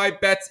all of my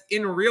bets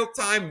in real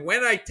time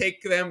when I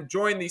take them,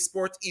 join the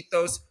Sports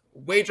Ethos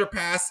Wager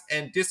Pass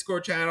and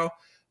Discord channel.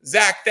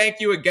 Zach, thank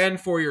you again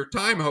for your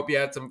time. I hope you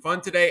had some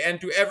fun today.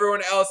 And to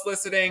everyone else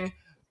listening,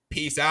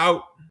 peace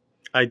out.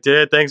 I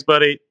did. Thanks,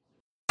 buddy.